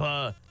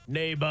choppa,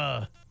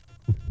 neighbor.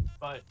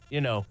 But,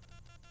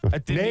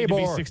 that didn't need to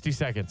be 60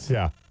 seconds.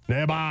 Yeah.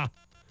 Neighbor.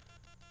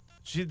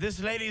 This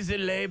lady's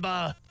in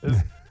labor.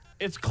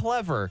 It's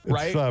clever,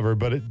 right? It's clever,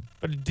 but it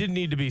didn't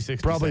need to be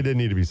 60 probably seconds. didn't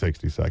need to be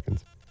 60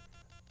 seconds.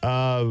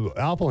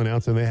 Apple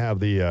announcing they have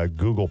the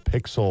Google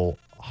Pixel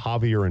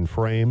Javier in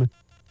frame,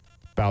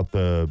 about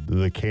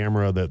the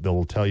camera that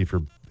will tell you if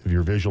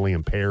you're visually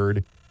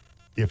impaired,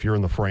 if you're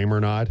in the frame or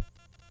not.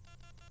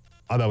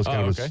 Oh, that was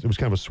it was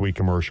kind of a sweet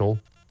commercial.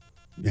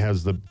 It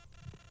has it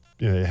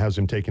has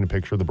him taking a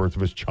picture of the birth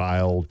of his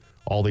child.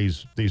 All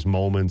these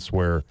moments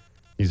where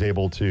he's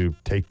able to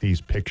take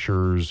these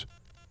pictures,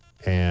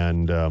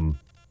 and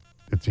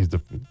it's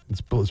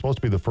supposed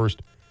to be the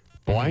first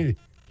blind.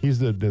 He's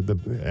the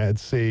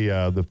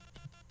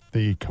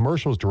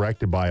commercial is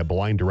directed by a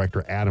blind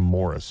director, Adam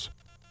Morris,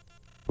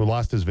 who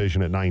lost his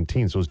vision at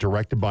 19. So it was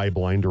directed by a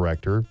blind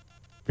director,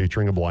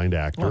 featuring a blind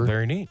actor. Oh,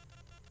 very neat.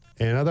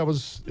 And I thought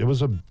it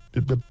was a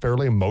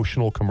fairly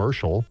emotional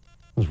commercial.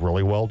 It was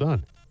really well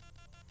done.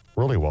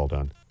 Really well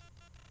done.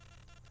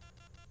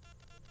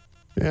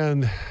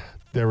 And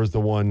there was the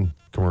one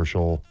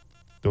commercial.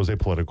 There was a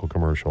political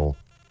commercial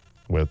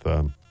with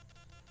Aaron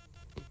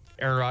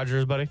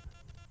Rodgers, buddy.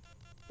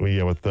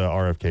 With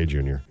RFK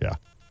Jr. Yeah.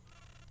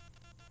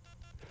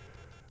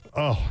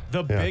 Oh,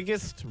 the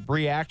biggest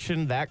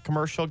reaction that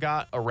commercial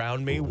got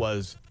around me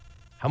was,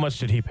 how much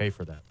did he pay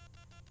for that?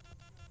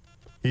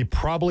 He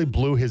probably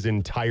blew his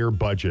entire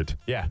budget.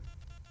 Yeah.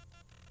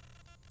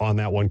 On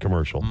that one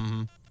commercial.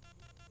 Mm-hmm.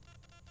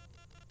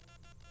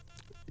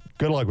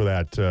 Good luck with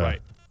that,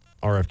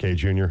 RFK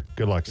Jr.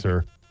 Good luck,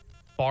 sir.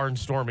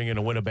 Barnstorming in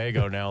a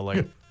Winnebago now,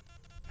 like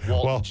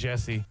Walt and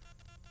Jesse.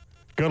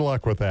 Good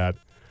luck with that.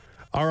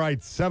 All right,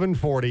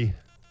 7:40.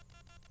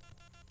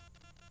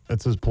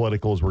 That's as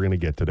political as we're going to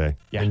get today.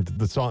 Yeah. And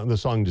the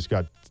song just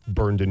got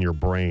burned in your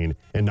brain,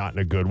 and not in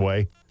a good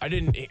way. I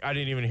didn't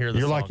even hear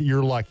the song.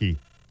 You're lucky.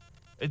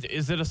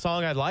 Is it a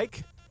song I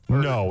like?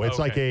 No, it's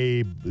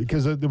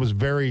because it was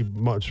very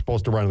much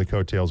supposed to run on the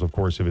coattails, of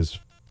course, of his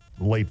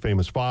late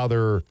famous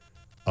father,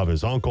 of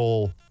his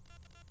uncle,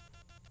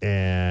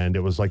 and it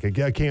was like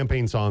a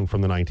campaign song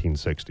from the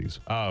 1960s.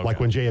 Oh, okay. Like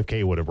when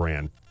JFK would have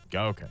ran.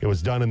 Okay. It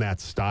was done in that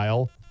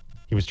style.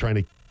 He was trying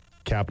to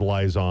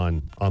capitalize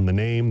on the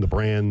name, the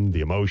brand,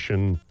 the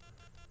emotion.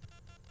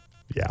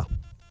 Yeah.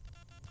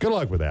 Good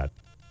luck with that.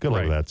 Good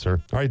luck with that,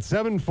 sir. All right,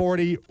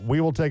 7:40.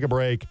 We will take a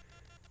break.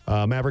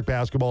 Maverick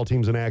basketball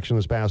teams in action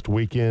this past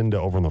weekend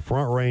over on the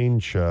Front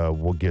Range.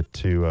 We'll get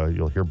to,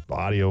 you'll hear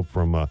audio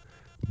from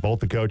both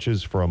the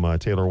coaches, from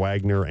Taylor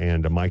Wagner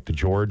and Mike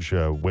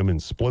DeGeorge.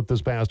 Women split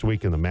this past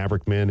week, and the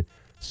Maverick men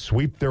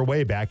sweep their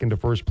way back into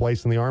first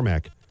place in the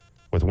RMAC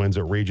with wins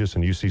at Regis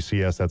and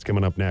UCCS. That's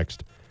coming up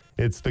next.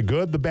 It's the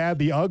good, the bad,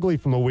 the ugly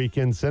from the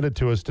weekend. Send it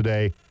to us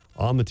today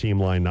on the team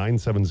line,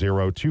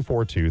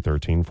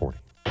 970-242-1340.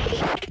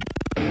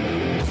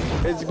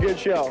 It's a good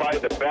show. Probably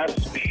the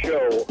best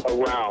show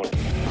around.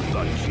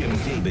 The Jim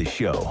Davis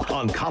Show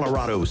on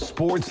Colorado's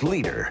sports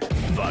leader,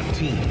 The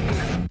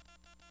Team.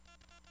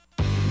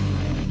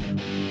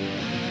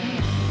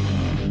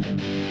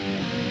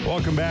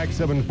 Welcome back,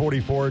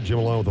 7:44. Jim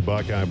along with the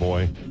Buckeye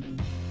Boy.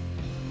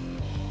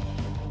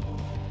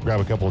 Grab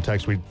a couple of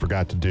texts. We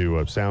forgot to do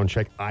a sound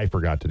check. I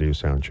forgot to do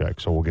sound check,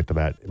 so we'll get to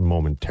that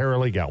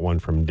momentarily. Got one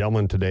from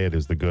Dylan today. It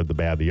is the good, the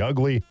bad, the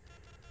ugly.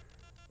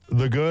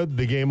 The good,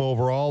 the game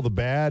overall. The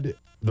bad,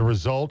 the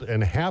result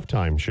and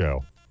halftime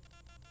show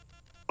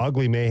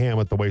ugly mayhem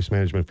at the Waste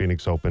Management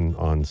Phoenix Open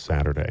on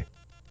Saturday.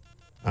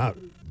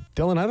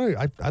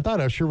 Dylan, I thought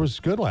Usher was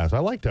good last. I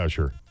liked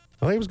Usher.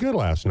 I think he was good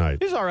last night.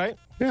 He's all right.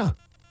 Yeah.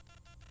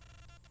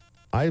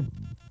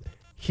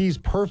 He's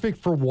perfect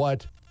for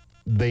what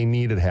they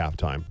need at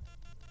halftime.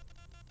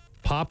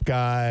 Pop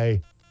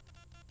guy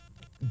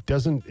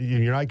doesn't.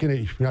 You're not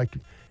gonna.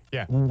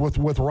 Yeah.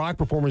 With rock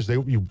performers,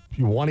 you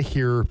want to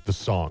hear the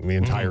song, the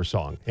entire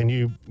song,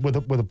 and with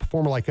a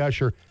performer like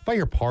Usher, if I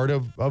hear part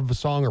of a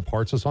song or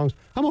parts of songs,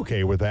 I'm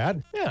okay with that.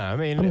 Yeah, I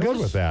mean, I'm good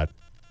with that.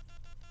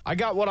 I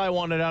got what I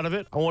wanted out of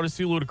it. I want to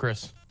see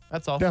Ludacris.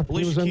 That's all. Yeah,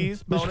 Alicia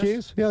Keys, bonus. Alicia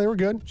Keys, yeah, they were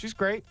good. She's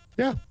great.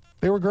 Yeah,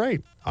 they were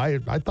great. I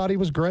thought he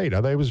was great.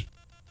 I thought he was.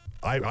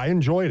 I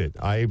enjoyed it.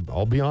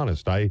 I'll be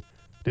honest. I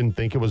didn't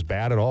think it was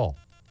bad at all.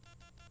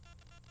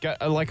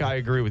 I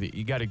agree with you.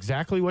 You got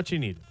exactly what you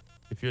needed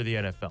if you're the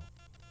NFL.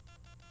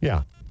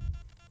 Yeah.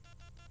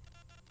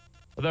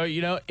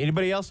 Although,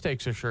 anybody else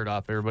takes their shirt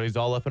off, everybody's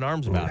all up in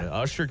arms about it.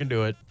 Usher can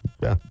do it.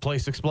 Yeah. The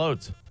place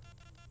explodes.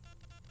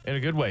 In a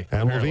good way.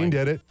 And Levine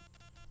did it.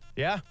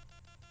 Yeah.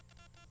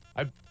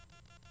 I'd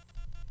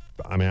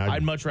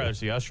I'd much rather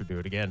see Usher do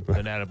it again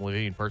than Adam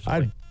Levine,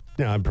 personally.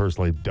 I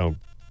personally don't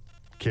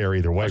care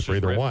either way for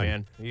either one.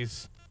 Man.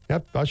 He's...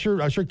 Yep,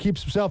 Usher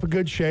keeps himself in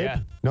good shape. Yeah.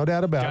 No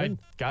doubt about it.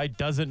 Guy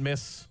doesn't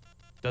miss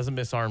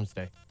Arms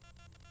Day.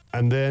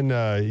 And then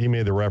he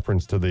made the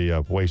reference to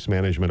the Waste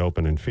Management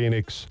Open in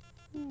Phoenix,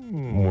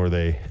 where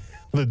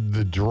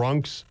the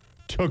drunks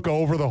took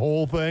over the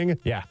whole thing.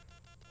 Yeah.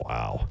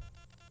 Wow.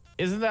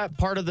 Isn't that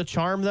part of the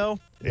charm, though?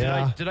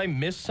 Yeah. Did I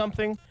miss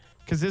something?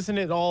 Because isn't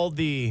it all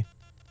the,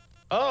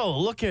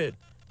 look at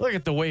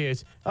the way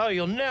it's,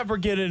 you'll never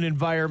get an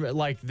environment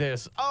like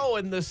this. Oh,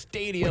 in the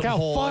stadium Look how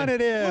hall. fun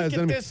it is.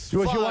 Look at this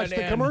fun. You watched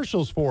the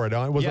commercials for it.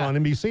 It was on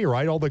NBC,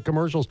 right? All the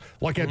commercials.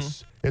 Like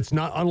it's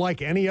not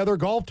unlike any other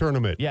golf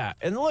tournament. Yeah,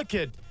 and look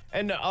at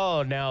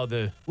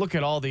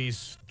all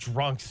these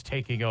drunks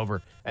taking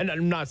over. And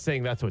I'm not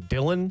saying that's what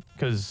Dylan,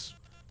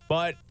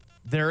 but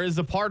there is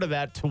a part of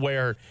that to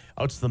where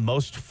it's the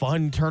most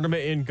fun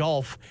tournament in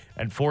golf,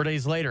 and 4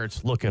 days later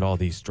it's look at all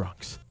these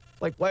drunks.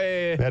 Like,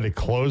 wait. They had to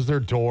close their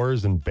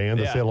doors and ban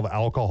the sale of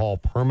alcohol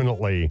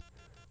permanently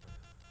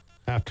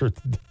after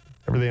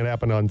everything that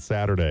happened on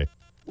Saturday.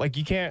 Like,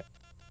 you can't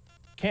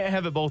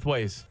have it both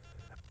ways.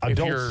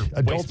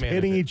 Adults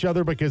hitting each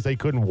other because they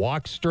couldn't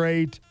walk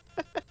straight.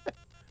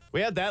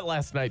 We had that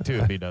last night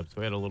too, B-Dubs.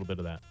 We had a little bit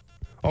of that.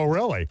 Oh,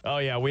 really? Oh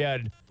yeah, we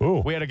had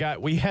a guy.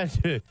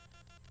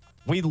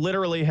 We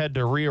literally had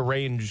to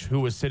rearrange who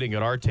was sitting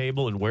at our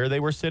table and where they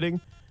were sitting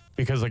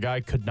because a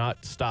guy could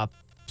not stop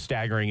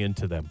staggering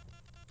into them.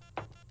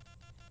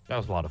 That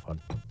was a lot of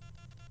fun.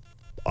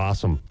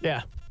 Awesome.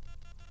 Yeah.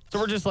 So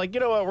we're just like, you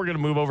know what? We're going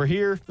to move over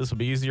here. This will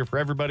be easier for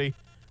everybody.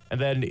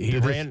 And then he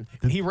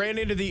ran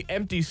into the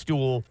empty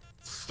stool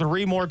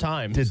 3 more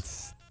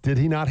times. Did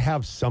he not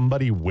have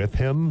somebody with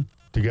him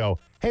to go,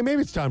 hey,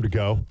 maybe it's time to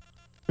go.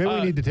 Maybe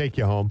we need to take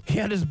you home. He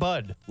had his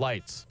Bud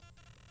Lights.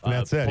 And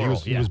that's it. Plural,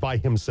 He was by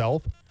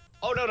himself?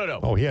 Oh, no.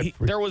 Oh,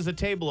 there was a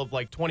table of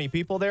like 20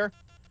 people there,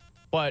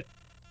 but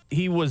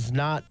he was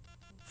not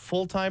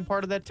full-time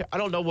part of that. I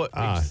don't know what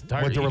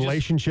the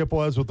relationship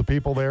was with the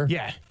people there?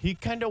 Yeah. He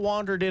kind of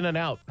wandered in and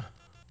out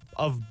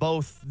of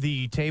both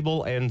the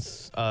table and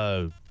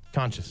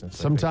consciousness.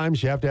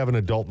 Sometimes you have to have an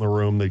adult in the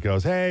room that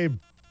goes, hey,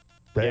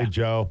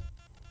 Joe,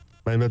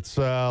 and it's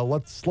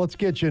let's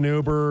get you an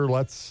Uber.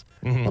 Let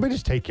me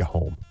just take you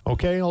home.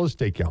 Okay, I'll just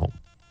take you home.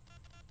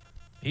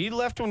 He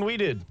left when we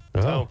did,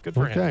 so good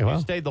for him. He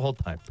stayed the whole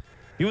time.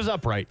 He was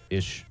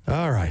upright-ish.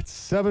 All right,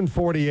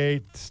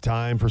 7:48. It's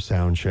time for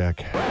sound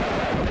check.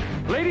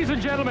 Ladies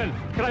and gentlemen,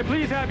 can I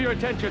please have your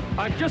attention?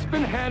 I've just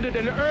been handed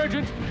an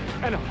urgent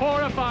and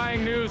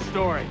horrifying news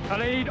story,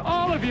 and I need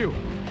all of you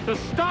to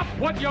stop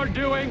what you're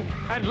doing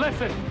and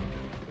listen.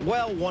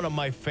 Well, one of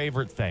my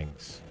favorite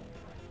things.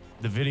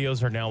 The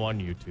videos are now on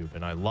YouTube,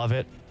 and I love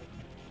it.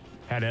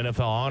 Had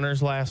NFL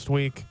honors last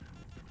week.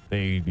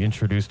 They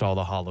introduced all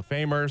the Hall of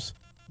Famers.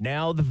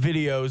 Now the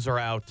videos are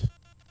out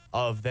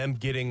of them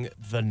getting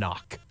the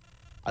knock.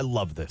 I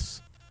love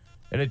this.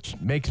 And it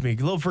makes me a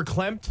little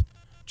verklempt,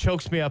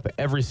 chokes me up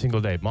every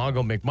single day.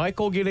 Mongo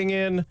McMichael getting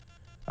in.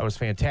 That was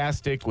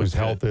fantastic. His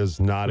health is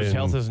not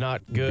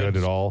good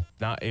at all.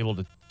 Not able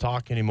to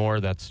talk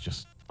anymore. That's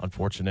just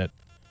unfortunate.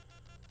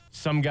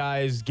 Some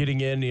guys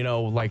getting in,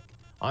 like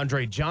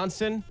Andre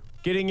Johnson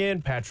getting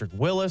in, Patrick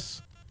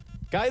Willis.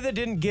 Guy that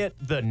didn't get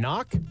the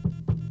knock,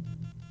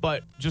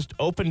 but just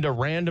opened a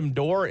random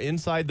door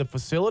inside the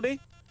facility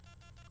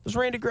was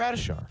Randy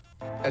Gradishar.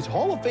 As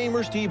Hall of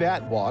Famer Steve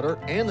Atwater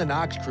and the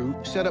Knox crew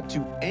set up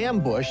to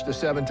ambush the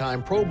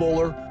 7-time Pro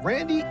Bowler,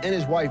 Randy and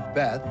his wife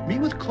Beth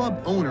meet with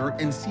club owner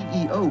and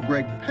CEO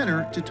Greg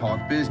Penner to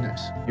talk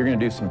business. You're going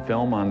to do some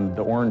film on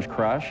the Orange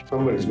Crush?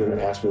 Somebody's going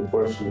to ask me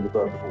questions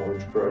about the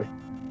Orange Crush.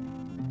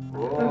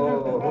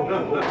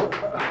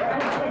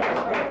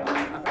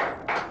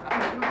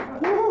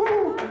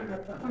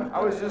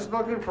 I was just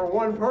looking for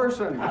one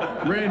person.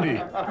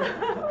 Randy,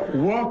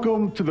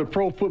 welcome to the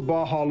Pro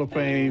Football Hall of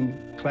Fame,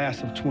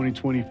 class of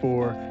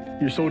 2024.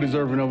 You're so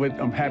deserving of it.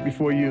 I'm happy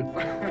for you.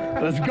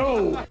 Let's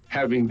go.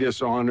 Having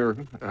this honor,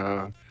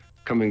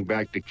 coming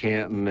back to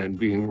Canton and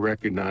being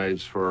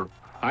recognized for,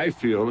 I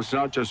feel, it's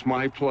not just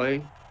my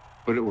play,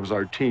 but it was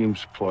our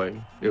team's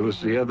play. It was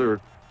the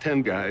other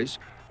 10 guys,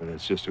 and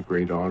it's just a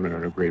great honor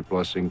and a great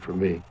blessing for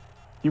me.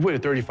 You've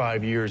waited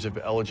 35 years of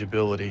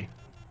eligibility.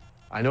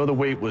 I know the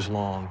wait was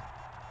long,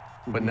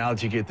 but now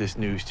that you get this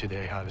news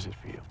today, how does it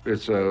feel?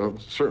 It's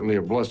certainly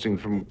a blessing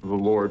from the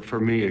Lord. For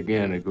me,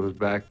 again, it goes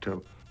back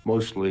to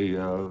mostly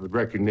the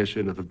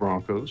recognition of the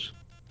Broncos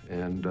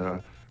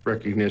and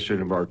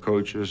recognition of our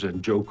coaches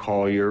and Joe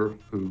Collier,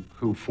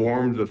 who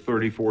formed the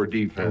 34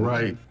 defense.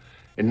 Right.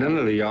 And none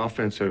of the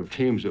offensive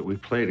teams that we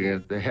played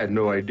against, they had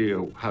no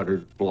idea how to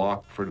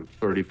block for the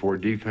 34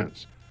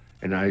 defense.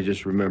 And I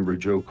just remember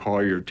Joe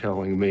Collier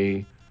telling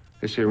me,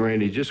 they say,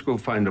 Randy, just go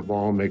find the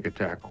ball and make a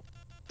tackle.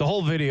 The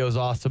whole video is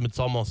awesome. It's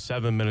almost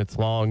 7 minutes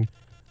long.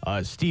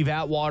 Steve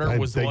Atwater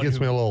was the one That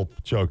gets me a little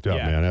choked up,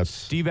 man.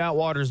 Steve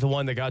Atwater's the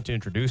one that got to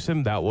introduce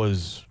him. That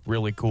was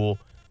really cool.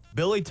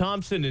 Billy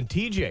Thompson and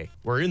TJ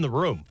were in the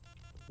room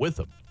with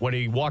him when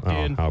he walked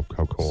in. How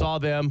cool. Saw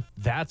them.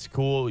 That's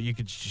cool. You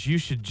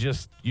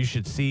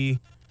should see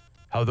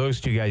how those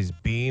two guys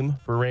beam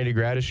for Randy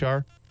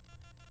Gradishar.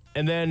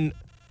 And then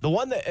the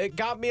one that it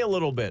got me a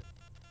little bit.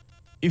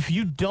 If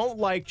you don't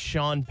like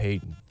Sean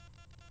Payton,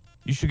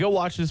 you should go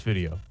watch this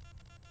video,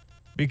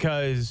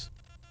 because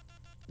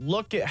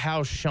look at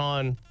how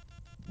Sean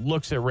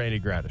looks at Randy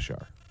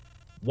Gradishar.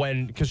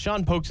 Because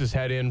Sean pokes his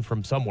head in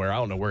from somewhere. I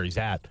don't know where he's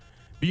at.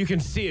 But you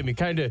can see him. He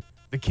kind of,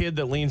 the kid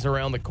that leans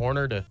around the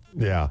corner to,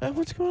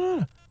 what's going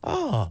on?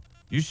 Oh,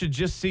 you should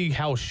just see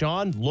how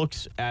Sean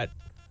looks at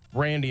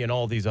Randy and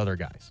all these other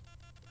guys.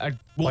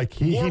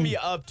 Warm you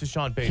up to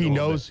Sean Payton.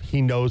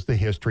 He knows the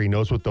history,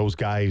 knows what those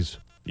guys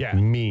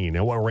mean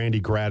and what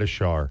Randy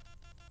Gradishar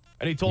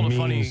and he told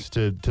means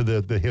to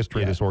the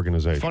history of this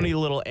organization. Funny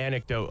little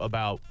anecdote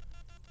about,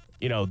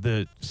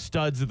 the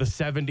studs of the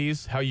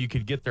 70s, how you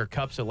could get their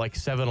cups at like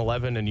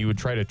 7-Eleven and you would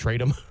try to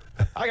trade them.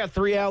 I got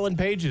 3 Allen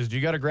Pages. Do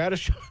you got a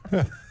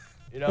Gradishar?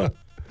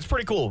 It's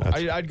pretty cool.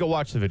 I'd go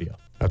watch the video.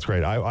 That's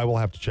great. I will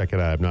have to check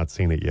it out. I've not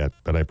seen it yet,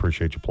 but I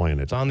appreciate you playing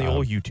it. It's on the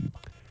old YouTube.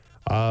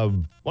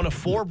 One of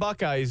 4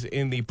 Buckeyes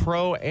in the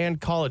Pro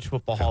and College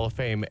Football Hall of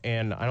Fame,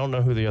 and I don't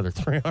know who the other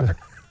 3 are.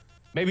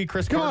 Maybe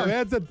Chris Carter.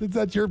 On,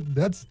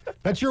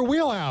 that's your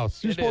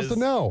wheelhouse. You're supposed to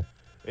know.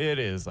 It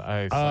is.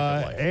 I suck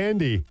at life.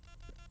 Andy,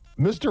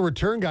 Mr.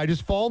 Return Guy,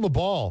 just following the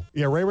ball.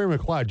 Yeah, Ray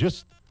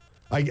McLeod.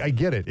 I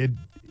get it.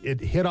 It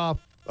hit off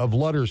of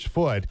Lutter's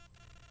foot,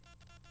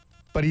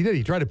 but he did.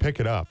 He tried to pick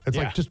it up. It's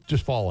like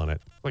just fall on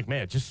it. Like,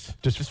 man, just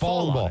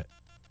fall on the ball. It.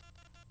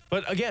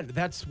 But again,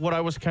 that's what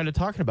I was kind of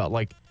talking about.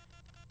 Like,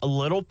 a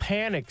little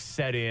panic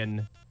set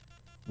in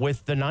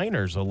with the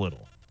Niners a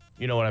little.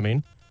 You know what I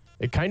mean?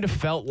 It kind of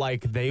felt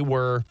like they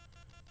were,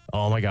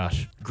 oh my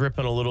gosh,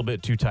 gripping a little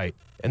bit too tight.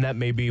 And that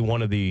may be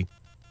one of the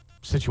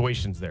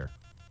situations there.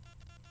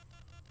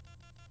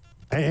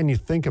 And you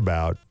think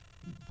about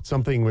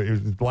something,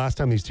 the last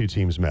time these two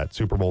teams met,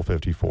 Super Bowl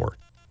 54,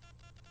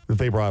 that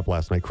they brought up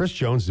last night. Chris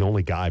Jones is the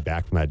only guy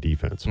back from that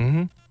defense.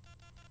 Mm-hmm.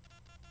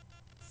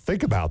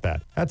 Think about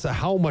that. That's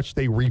how much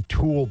they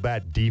retooled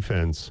that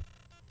defense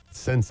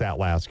since that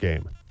last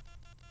game.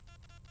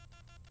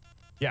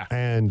 Yeah.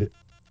 And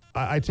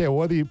I tell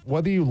you,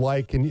 whether you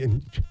like,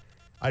 and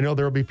I know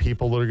there'll be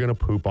people that are going to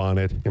poop on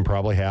it and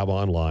probably have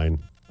online.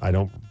 I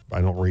don't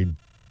read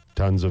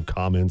tons of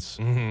comments,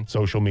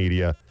 social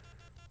media.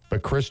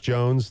 But Chris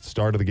Jones,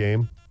 start of the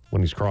game,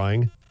 when he's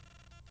crying,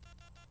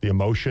 the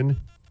emotion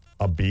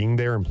of being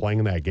there and playing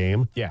in that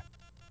game. Yeah.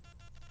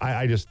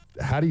 I just,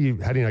 how do you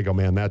not go,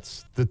 man,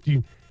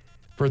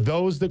 for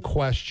those that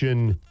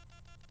question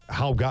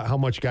how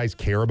much guys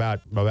care about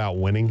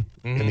winning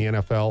in the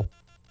NFL,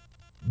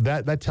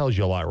 that tells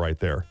you a lot right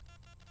there.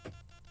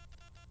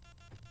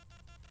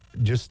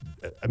 This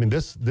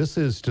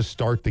is to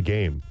start the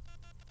game.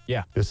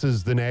 Yeah. This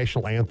is the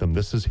national anthem.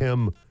 This is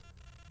him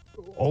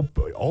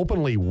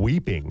openly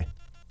weeping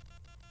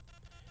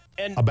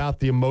about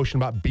the emotion,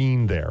 about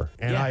being there.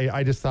 And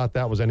I just thought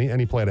that was, and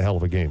he played a hell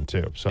of a game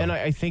too. So, and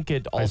I think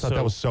it also,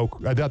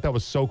 I thought that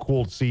was so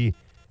cool to see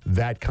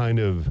that kind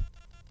of,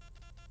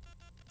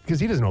 because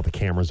he doesn't know if the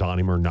camera's on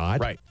him or not.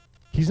 Right.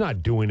 He's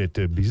not doing it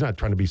he's not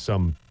trying to be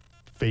some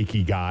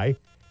fakey guy.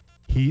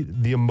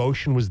 The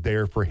emotion was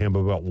there for him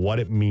about what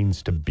it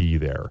means to be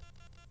there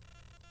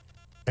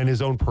and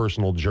his own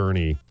personal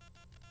journey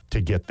to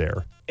get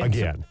there. And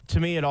again. To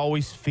me, it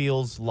always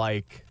feels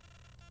like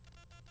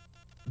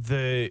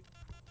the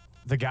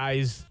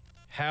guys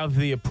have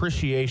the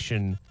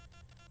appreciation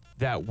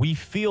that we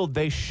feel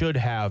they should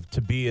have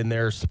to be in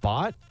their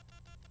spot.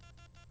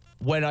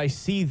 When I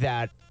see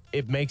that,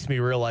 it makes me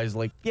realize,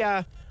 like,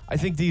 yeah, I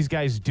think these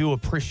guys do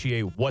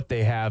appreciate what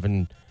they have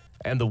and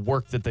the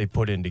work that they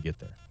put in to get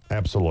there.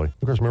 Absolutely.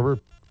 Of course, remember,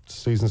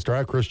 season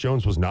start, Chris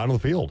Jones was not on the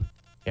field.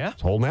 Yeah.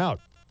 He's holding out.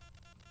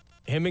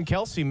 him and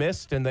Kelsey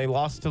missed, and they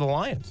lost to the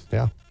Lions.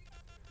 Yeah.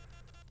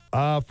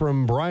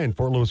 From Brian,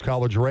 Fort Lewis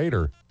College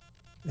Raider.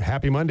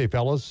 Happy Monday,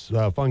 fellas.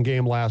 Fun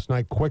game last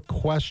night. Quick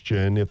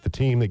question. If the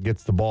team that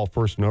gets the ball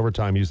first in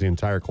overtime uses the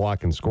entire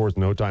clock and scores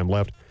no time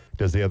left,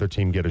 does the other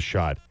team get a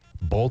shot?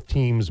 Both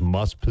teams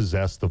must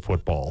possess the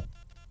football.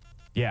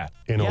 Yeah.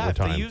 In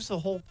overtime. If they use the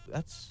whole,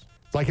 that's...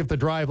 It's like if the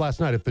drive last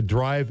night, if the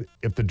drive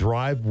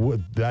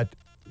that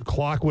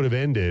clock would have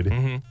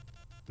ended,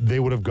 they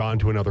would have gone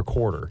to another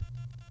quarter.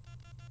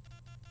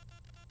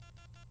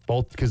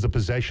 Both, because the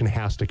possession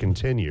has to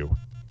continue.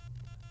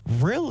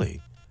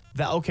 Really?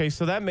 Okay,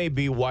 so that may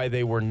be why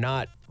they were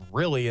not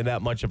really in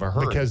that much of a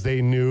hurry. Because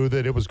they knew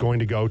that it was going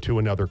to go to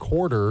another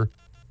quarter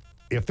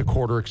if the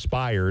quarter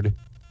expired.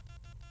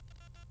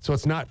 So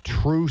it's not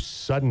true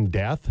sudden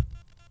death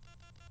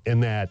in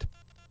that.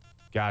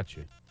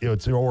 Gotcha.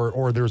 It's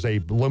or there's a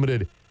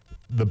limited.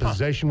 The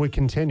possession would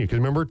continue because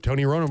remember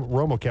Tony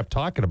Romo kept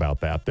talking about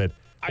that.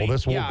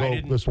 This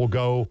will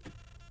go.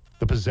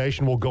 The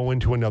possession will go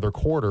into another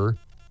quarter.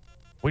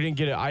 I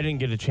didn't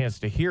get a chance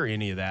to hear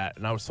any of that,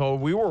 and so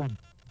we were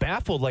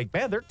baffled. Like,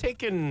 man, they're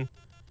taking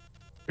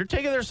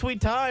their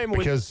sweet time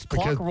with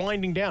clock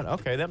winding down.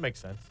 Okay, that makes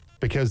sense.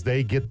 Because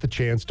they get the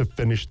chance to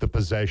finish the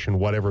possession,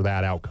 whatever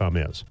that outcome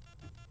is.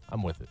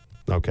 I'm with it.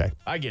 Okay.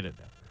 I get it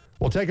now.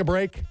 We'll take a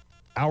break.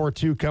 Hour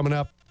 2 coming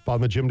up on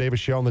the Jim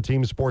Davis Show on the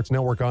Team Sports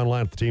Network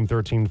online at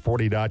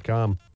theteam1340.com.